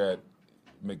look at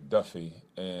McDuffie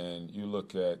and you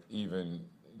look at even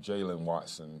Jalen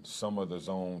Watson, some of the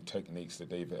zone techniques that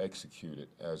they've executed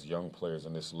as young players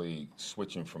in this league,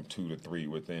 switching from 2 to 3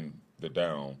 within the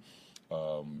down,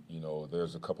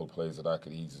 there's a couple of plays that I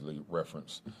could easily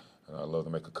reference. And I'd love to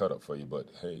make a cut up for you, but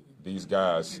hey, these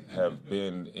guys have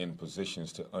been in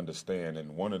positions to understand,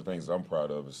 and one of the things I'm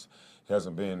proud of is it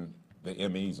hasn't been the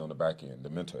MEs on the back end, the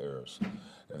mental errors.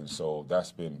 And so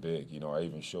that's been big. I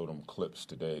even showed them clips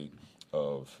today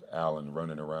of Allen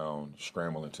running around,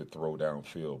 scrambling to throw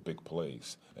downfield, big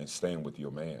plays, and staying with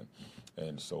your man.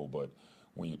 And so, but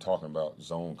when you're talking about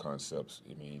zone concepts,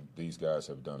 I mean, these guys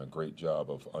have done a great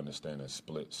job of understanding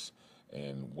splits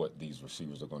and what these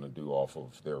receivers are going to do off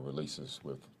of their releases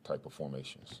with type of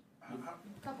formations.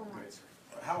 Couple more.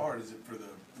 How hard is it for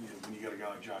when you got a guy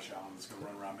like Josh Allen that's going to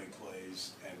run around, make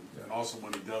plays, and also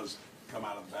when he does come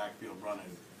out of the backfield running,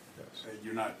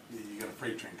 you got a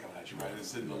freight train coming at you, right?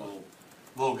 It's hitting the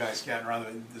little guy scatting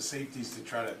around, the safeties to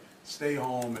try to stay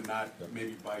home and not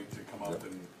maybe bite to come up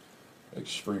and.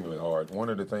 Extremely hard. One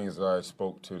of the things that I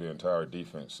spoke to the entire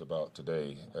defense about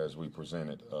today as we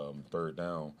presented third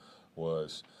down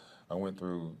was I went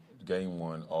through game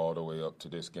 1 all the way up to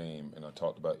this game, and I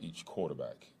talked about each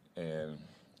quarterback and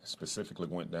specifically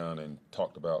went down and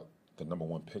talked about the number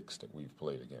 1 picks that we've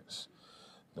played against.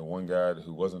 The one guy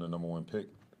who wasn't a number 1 pick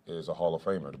is a Hall of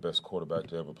Famer, the best quarterback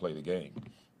to ever play the game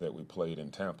that we played in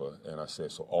Tampa. And I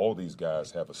said, so all these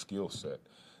guys have a skill set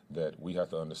that we have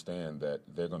to understand that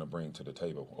they're going to bring to the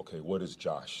table. Okay, what is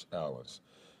Josh Allen's?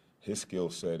 His skill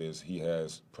set is he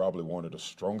has probably one of the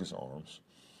strongest arms.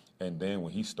 And then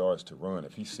when he starts to run,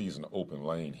 if he sees an open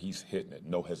lane, he's hitting it,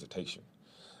 no hesitation.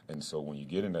 And so when you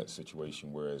get in that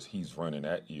situation, whereas he's running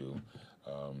at you,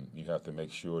 you have to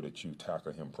make sure that you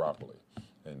tackle him properly.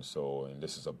 And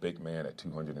this is a big man at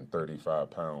 235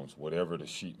 pounds. Whatever the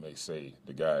sheet may say,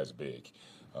 the guy is big.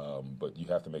 But you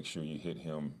have to make sure you hit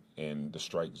him in the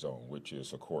strike zone, which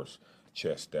is, of course,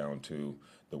 chest down to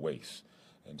the waist.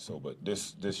 And so, but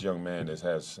this young man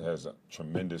has a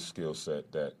tremendous skill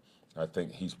set that I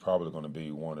think he's probably going to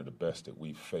be one of the best that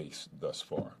we've faced thus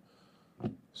far.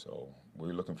 So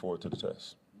we're looking forward to the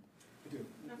test.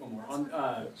 One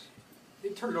more. They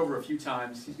turned it over a few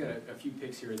times. He's got a few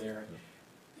picks here or there.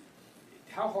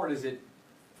 How hard is it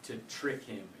to trick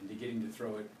him into getting to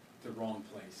throw it the wrong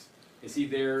place? Is he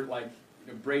there,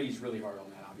 Brady's really hard on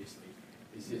that, obviously.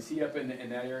 Is he up in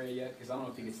that area yet? Because I don't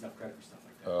know if he gets enough credit for stuff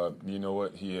like that. You know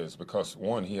what? He is, because,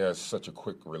 one, he has such a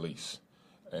quick release.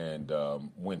 And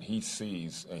when he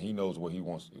sees and he knows where he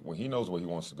wants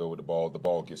to go with the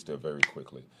ball gets there very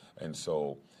quickly. And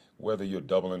so whether you're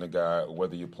doubling a guy or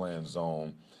whether you're playing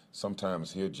zone,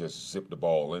 sometimes he'll just zip the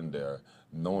ball in there,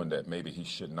 knowing that maybe he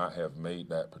should not have made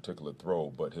that particular throw,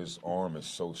 but his arm is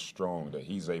so strong that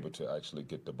he's able to actually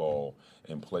get the ball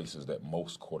in places that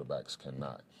most quarterbacks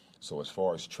cannot. So as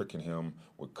far as tricking him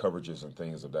with coverages and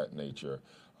things of that nature,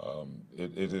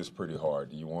 it is pretty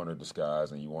hard. You want to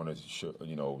disguise and you want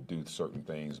to do certain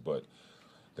things, but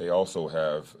they also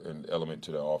have an element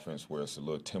to the offense where it's a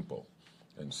little tempo.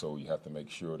 And so you have to make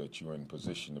sure that you're in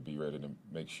position to be ready to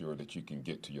make sure that you can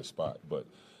get to your spot. But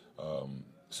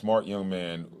smart young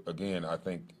man, again, I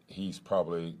think he's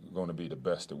probably going to be the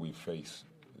best that we've faced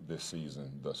this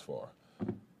season thus far.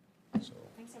 So,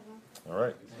 thanks, everyone. All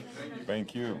right.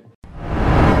 Thank you.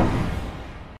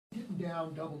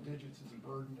 down double digits is a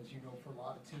burden, as you know, for a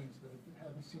lot of teams, but it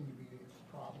hasn't seemed to be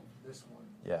a problem for this one.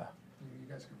 Yeah.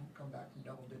 You guys can come back from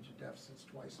double-digit deficits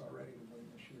twice already to win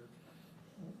this year.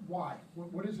 Why?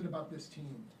 What is it about this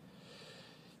team?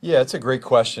 Yeah, it's a great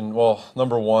question. Well,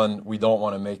 number one, we don't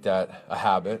want to make that a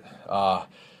habit.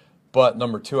 But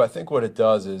number two, I think what it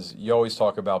does is you always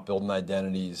talk about building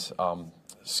identities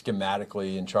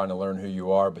schematically and trying to learn who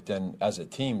you are, but then as a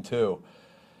team too,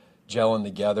 gelling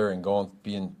together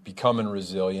and becoming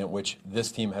resilient, which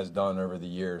this team has done over the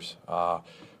years,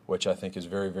 which I think is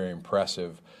very, very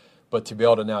impressive. But to be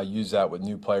able to now use that with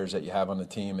new players that you have on the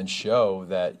team and show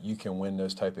that you can win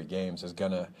those type of games is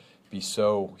going to be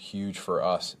so huge for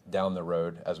us down the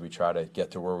road as we try to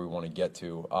get to where we want to get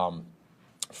to.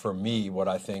 For me, what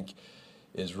I think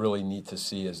is really neat to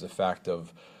see is the fact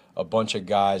of a bunch of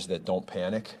guys that don't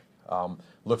panic,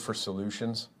 look for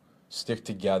solutions, stick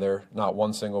together, not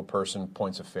one single person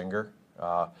points a finger.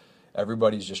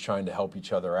 Everybody's just trying to help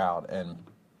each other out. And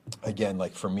again,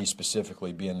 like for me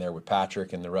specifically, being there with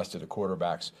Patrick and the rest of the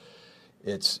quarterbacks,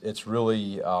 it's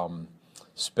really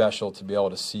special to be able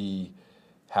to see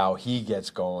how he gets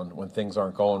going when things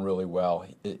aren't going really well.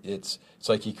 It's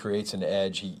like he creates an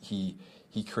edge.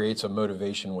 He creates a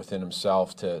motivation within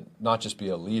himself to not just be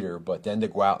a leader, but then to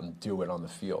go out and do it on the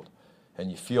field. And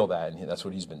you feel that, and that's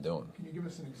what he's been doing. Can you give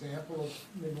us an example of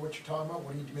maybe what you're talking about,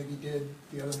 what he maybe did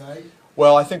the other night?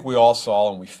 Well, I think we all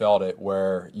saw and we felt it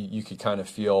where you could kind of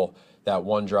feel that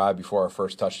one drive before our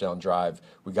first touchdown drive.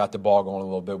 We got the ball going a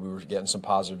little bit. We were getting some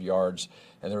positive yards,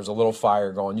 and there was a little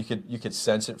fire going. You could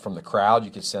sense it from the crowd.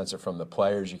 You could sense it from the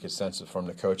players. You could sense it from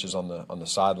the coaches on the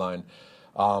sideline.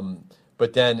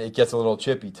 But then it gets a little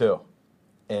chippy too.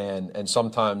 And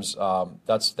sometimes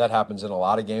that happens in a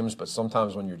lot of games, but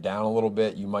sometimes when you're down a little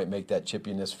bit, you might make that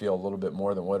chippiness feel a little bit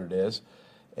more than what it is.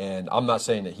 And I'm not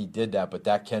saying that he did that, but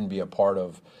that can be a part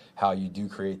of how you do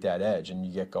create that edge and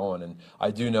you get going. And I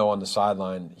do know on the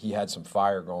sideline he had some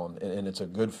fire going, and it's a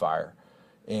good fire.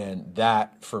 And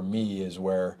that, for me, is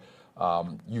where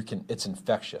it's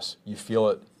infectious. You feel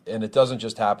it, and it doesn't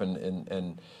just happen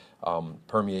and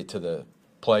permeate to the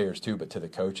players too, but to the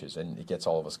coaches, and it gets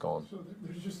all of us going. So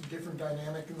there's just a different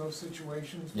dynamic in those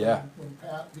situations. Yeah. When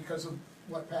Pat, because of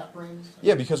what Pat brings.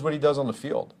 Yeah, because what he does on the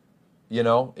field,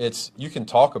 you can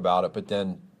talk about it, but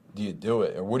then do you do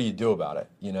it, or what do you do about it?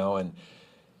 And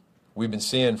we've been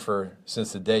seeing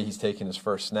since the day he's taken his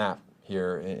first snap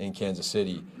here in Kansas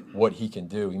City what he can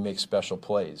do. He makes special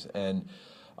plays, and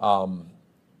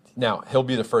now he'll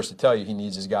be the first to tell you he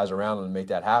needs his guys around him to make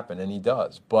that happen, and he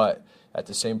does. But at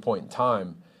the same point in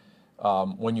time,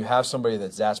 when you have somebody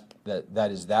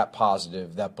that is that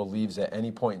positive, that believes at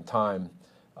any point in time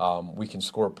we can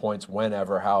score points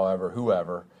whenever, however,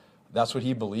 whoever, that's what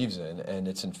he believes in, and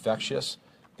it's infectious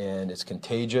and it's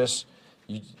contagious.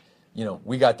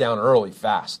 We got down early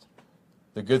fast.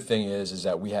 The good thing is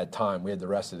that we had time. We had the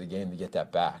rest of the game to get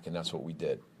that back, and that's what we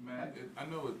did. Man, I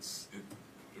know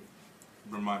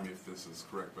remind me if this is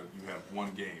correct, but you have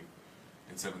one game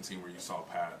in 17 where you saw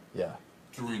Pat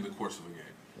during the course of a game.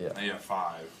 Yeah. Now you have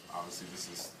 5. Obviously, this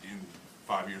is in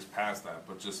 5 years past that.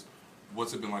 But just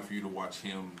what's it been like for you to watch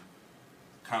him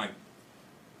kind of,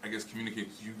 I guess,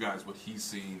 communicate to you guys what he's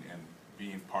seen and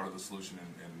being part of the solution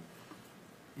and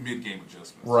mid-game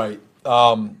adjustments? Right.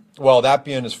 Well, that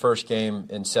being his first game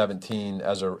in 17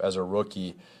 as a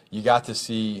rookie, you got to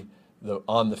see the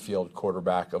on-the-field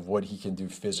quarterback of what he can do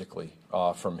physically,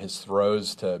 from his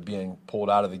throws to being pulled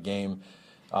out of the game,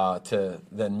 to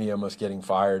then me almost getting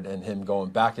fired and him going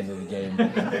back into the game,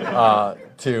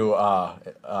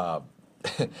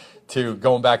 to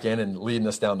going back in and leading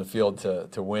us down the field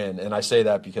to win. And I say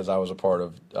that because I was a part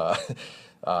of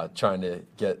trying to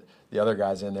get the other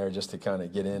guys in there just to kind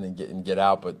of get in and get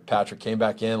out. But Patrick came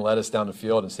back in, led us down the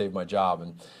field, and saved my job.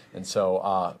 And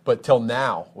so, but till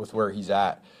now, with where he's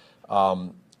at,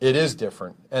 it is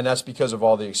different, and that's because of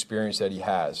all the experience that he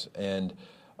has. And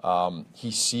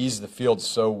he sees the field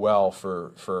so well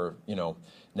for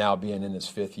now being in his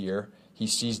 5th year. He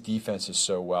sees defenses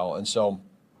so well, and so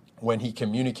when he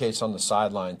communicates on the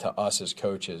sideline to us as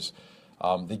coaches,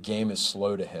 the game is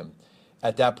slow to him.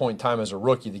 At that point in time, as a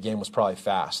rookie, the game was probably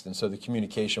fast, and so the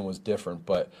communication was different.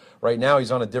 But right now,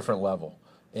 he's on a different level,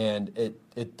 and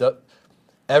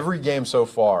every game so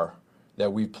far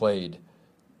that we've played,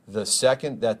 the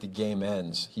second that the game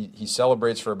ends, he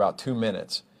celebrates for about 2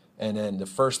 minutes, and then the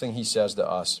first thing he says to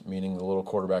us, meaning the little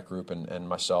quarterback group and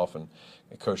myself and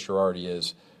Coach Girardi,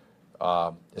 is,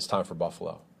 it's time for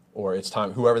Buffalo. Or it's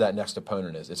time, whoever that next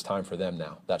opponent is, it's time for them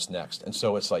now. That's next. And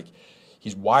so it's like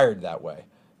he's wired that way.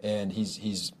 And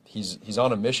he's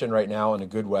on a mission right now in a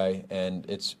good way, and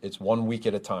it's 1 week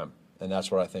at a time.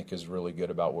 that's what I think is really good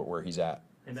about where he's at.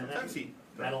 And then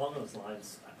Matt, along those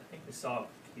lines, I think we saw,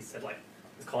 he said, like,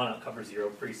 he's calling out cover zero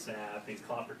pre-snap, he's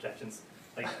calling out protections.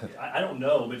 Like, I don't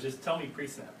know, but just tell me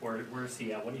pre-snap. Where is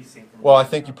he at? What are you seeing from him? Well, I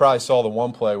think you probably saw the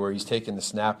one play where he's taking the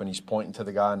snap and he's pointing to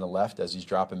the guy on the left as he's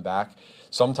dropping back.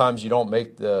 Sometimes you don't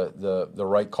make the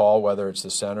right call, whether it's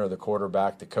the center, the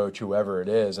quarterback, the coach, whoever it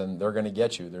is, and they're going to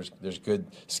get you. There's good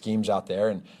schemes out there,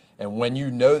 and when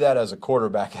you know that as a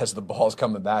quarterback, as the ball's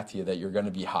coming back to you, that you're going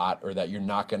to be hot or that you're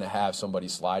not going to have somebody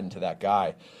slide into that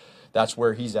guy, that's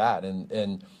where he's at.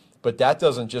 But that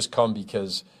doesn't just come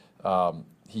because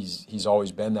he's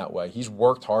always been that way. He's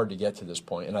worked hard to get to this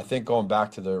point. And I think going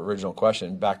back to the original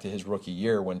question, back to his rookie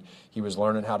year when he was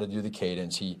learning how to do the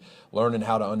cadence, he learning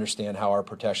how to understand how our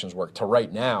protections work, to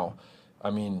right now,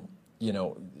 I mean, you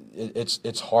know,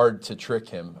 it's hard to trick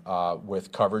him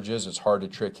with coverages. It's hard to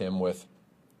trick him with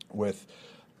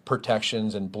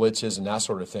protections and blitzes and that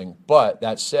sort of thing. But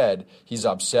that said, he's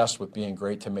obsessed with being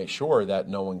great to make sure that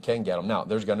no one can get him. Now,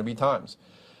 there's going to be times.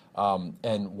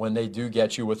 And when they do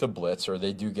get you with a blitz or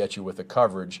they do get you with a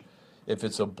coverage, if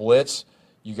it's a blitz,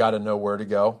 you got to know where to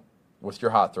go with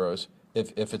your hot throws.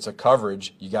 If it's a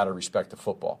coverage, you got to respect the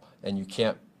football, and you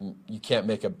can't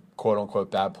make a quote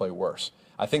unquote bad play worse.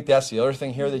 I think that's the other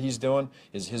thing here that he's doing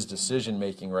is his decision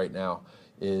making right now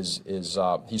is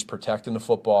he's protecting the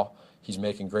football. He's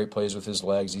making great plays with his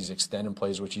legs. He's extending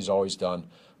plays, which he's always done.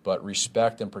 But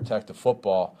respect and protect the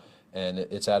football, and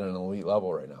it's at an elite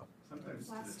level right now.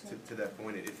 Sometimes, to that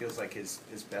point, it feels like his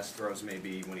best throws may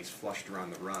be when he's flushed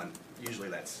around the run. Usually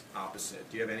that's opposite.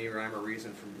 Do you have any rhyme or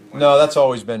reason from? No, that's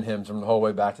always been him from the whole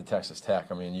way back to Texas Tech.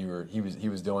 I mean, he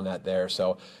was doing that there.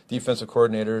 So defensive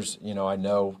coordinators, you know, I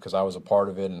know because I was a part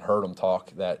of it and heard them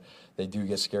talk that they do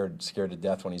get scared to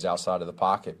death when he's outside of the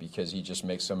pocket because he just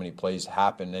makes so many plays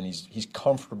happen, and he's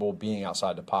comfortable being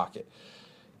outside the pocket.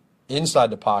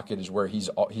 Inside the pocket is where he's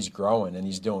growing, and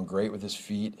he's doing great with his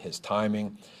feet, his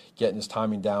timing, getting his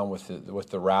timing down with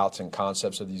the routes and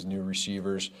concepts of these new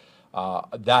receivers.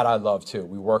 That I love too.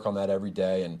 We work on that every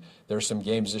day, and there's some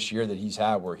games this year that he's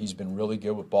had where he's been really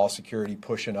good with ball security,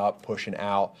 pushing up, pushing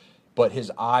out, but his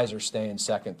eyes are staying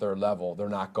second, third level. They're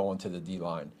not going to the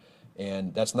D-line,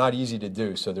 and that's not easy to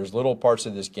do. So there's little parts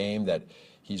of this game that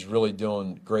he's really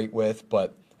doing great with,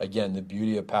 but again, the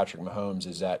beauty of Patrick Mahomes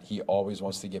is that he always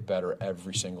wants to get better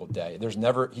every single day.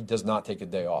 He does not take a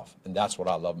day off, and that's what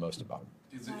I love most about him.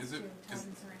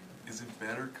 Is it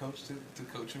better, coach, to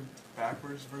coach him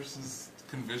backwards versus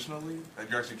conventionally? That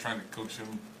you're actually trying to coach him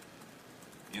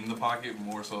in the pocket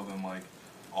more so than like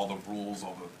all the rules,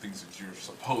 all the things that you're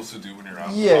supposed to do when you're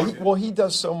out. Yeah, well, he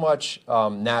does so much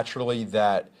naturally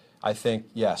that I think,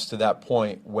 yes, to that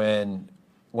point, when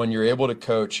you're able to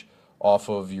coach off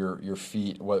of your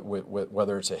feet,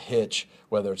 whether it's a hitch,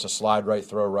 whether it's a slide right,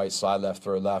 throw right, slide left,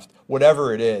 throw left,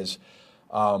 whatever it is,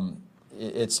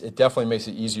 it definitely makes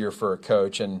it easier for a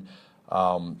coach. And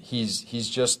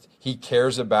he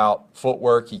cares about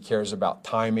footwork, he cares about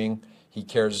timing, he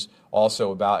cares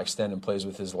also about extending plays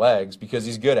with his legs because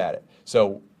he's good at it.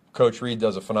 So Coach Reed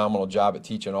does a phenomenal job at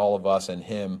teaching all of us and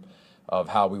him of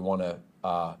how we want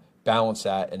to balance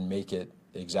that and make it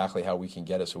exactly how we can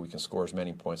get it so we can score as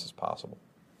many points as possible.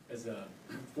 As a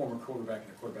former quarterback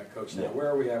and a quarterback coach now, where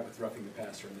are we at with roughing the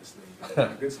passer in this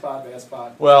league? Good spot, bad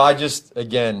spot? Well, I just,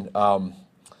 again, I'll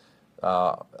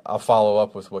follow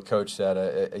up with what Coach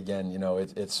said. Again, you know,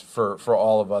 it's for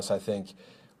all of us, I think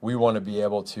we want to be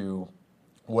able to,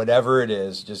 whatever it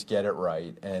is, just get it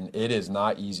right. And it is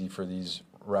not easy for these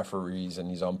referees and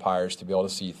these umpires to be able to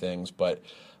see things, but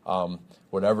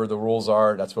whatever the rules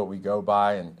are, that's what we go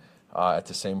by. And at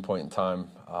the same point in time,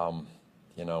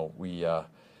 you know, we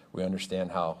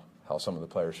understand how some of the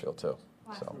players feel too.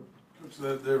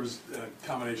 So there was a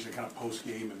combination of kind of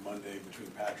post-game and Monday between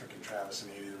Patrick and Travis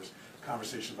and Andy. There was a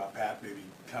conversation about Pat maybe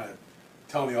kind of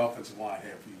telling the offensive line, hey,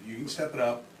 if you can step it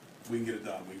up, we can get it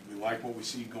done. We like what we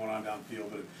see going on downfield,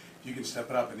 but if you can step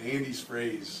it up. And Andy's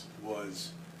phrase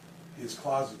was, his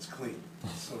closet's clean,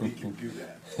 so he can do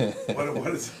that. What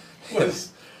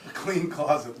does a clean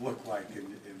closet look like in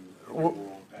a real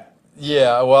world, Pat?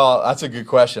 Yeah, well, that's a good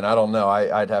question. I don't know.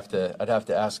 I'd have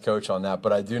to ask Coach on that.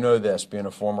 But I do know this, being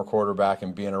a former quarterback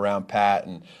and being around Pat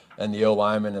and the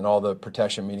O-linemen and all the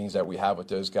protection meetings that we have with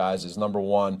those guys is, number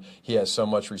one, he has so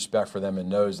much respect for them and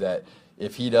knows that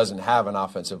if he doesn't have an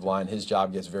offensive line, his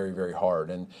job gets very, very hard.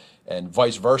 And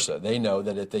vice versa. They know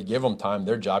that if they give them time,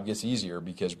 their job gets easier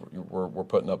because we're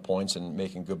putting up points and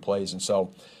making good plays. And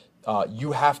so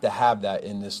you have to have that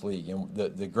in this league. And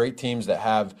the great teams that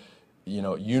have, you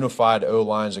know, unified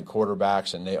O-lines and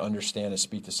quarterbacks and they understand and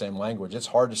speak the same language, it's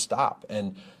hard to stop.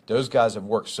 And those guys have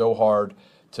worked so hard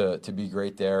to be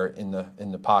great there in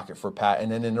the pocket for Pat,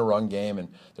 and then in the run game. And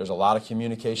there's a lot of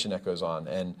communication that goes on.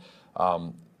 And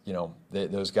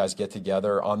those guys get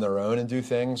together on their own and do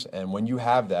things. And when you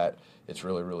have that, it's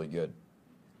really, really good.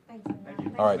 Thank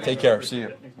you. All right, take care. See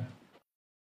you.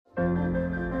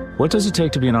 What does it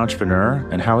take to be an entrepreneur,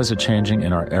 and how is it changing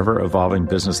in our ever-evolving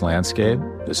business landscape?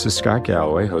 This is Scott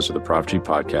Galloway, host of the Prop G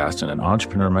podcast and an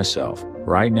entrepreneur myself.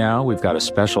 Right now, we've got a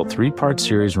special 3-part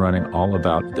series running all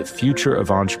about the future of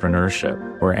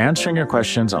entrepreneurship. We're answering your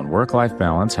questions on work-life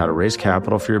balance, how to raise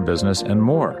capital for your business, and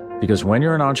more. Because when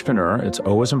you're an entrepreneur, it's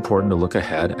always important to look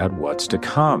ahead at what's to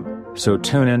come. So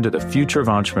tune in to the Future of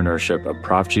Entrepreneurship, a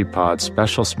Prop G Pod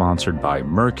special sponsored by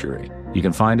Mercury. You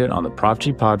can find it on the Prop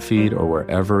G Pod feed or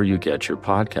wherever you get your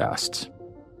podcasts.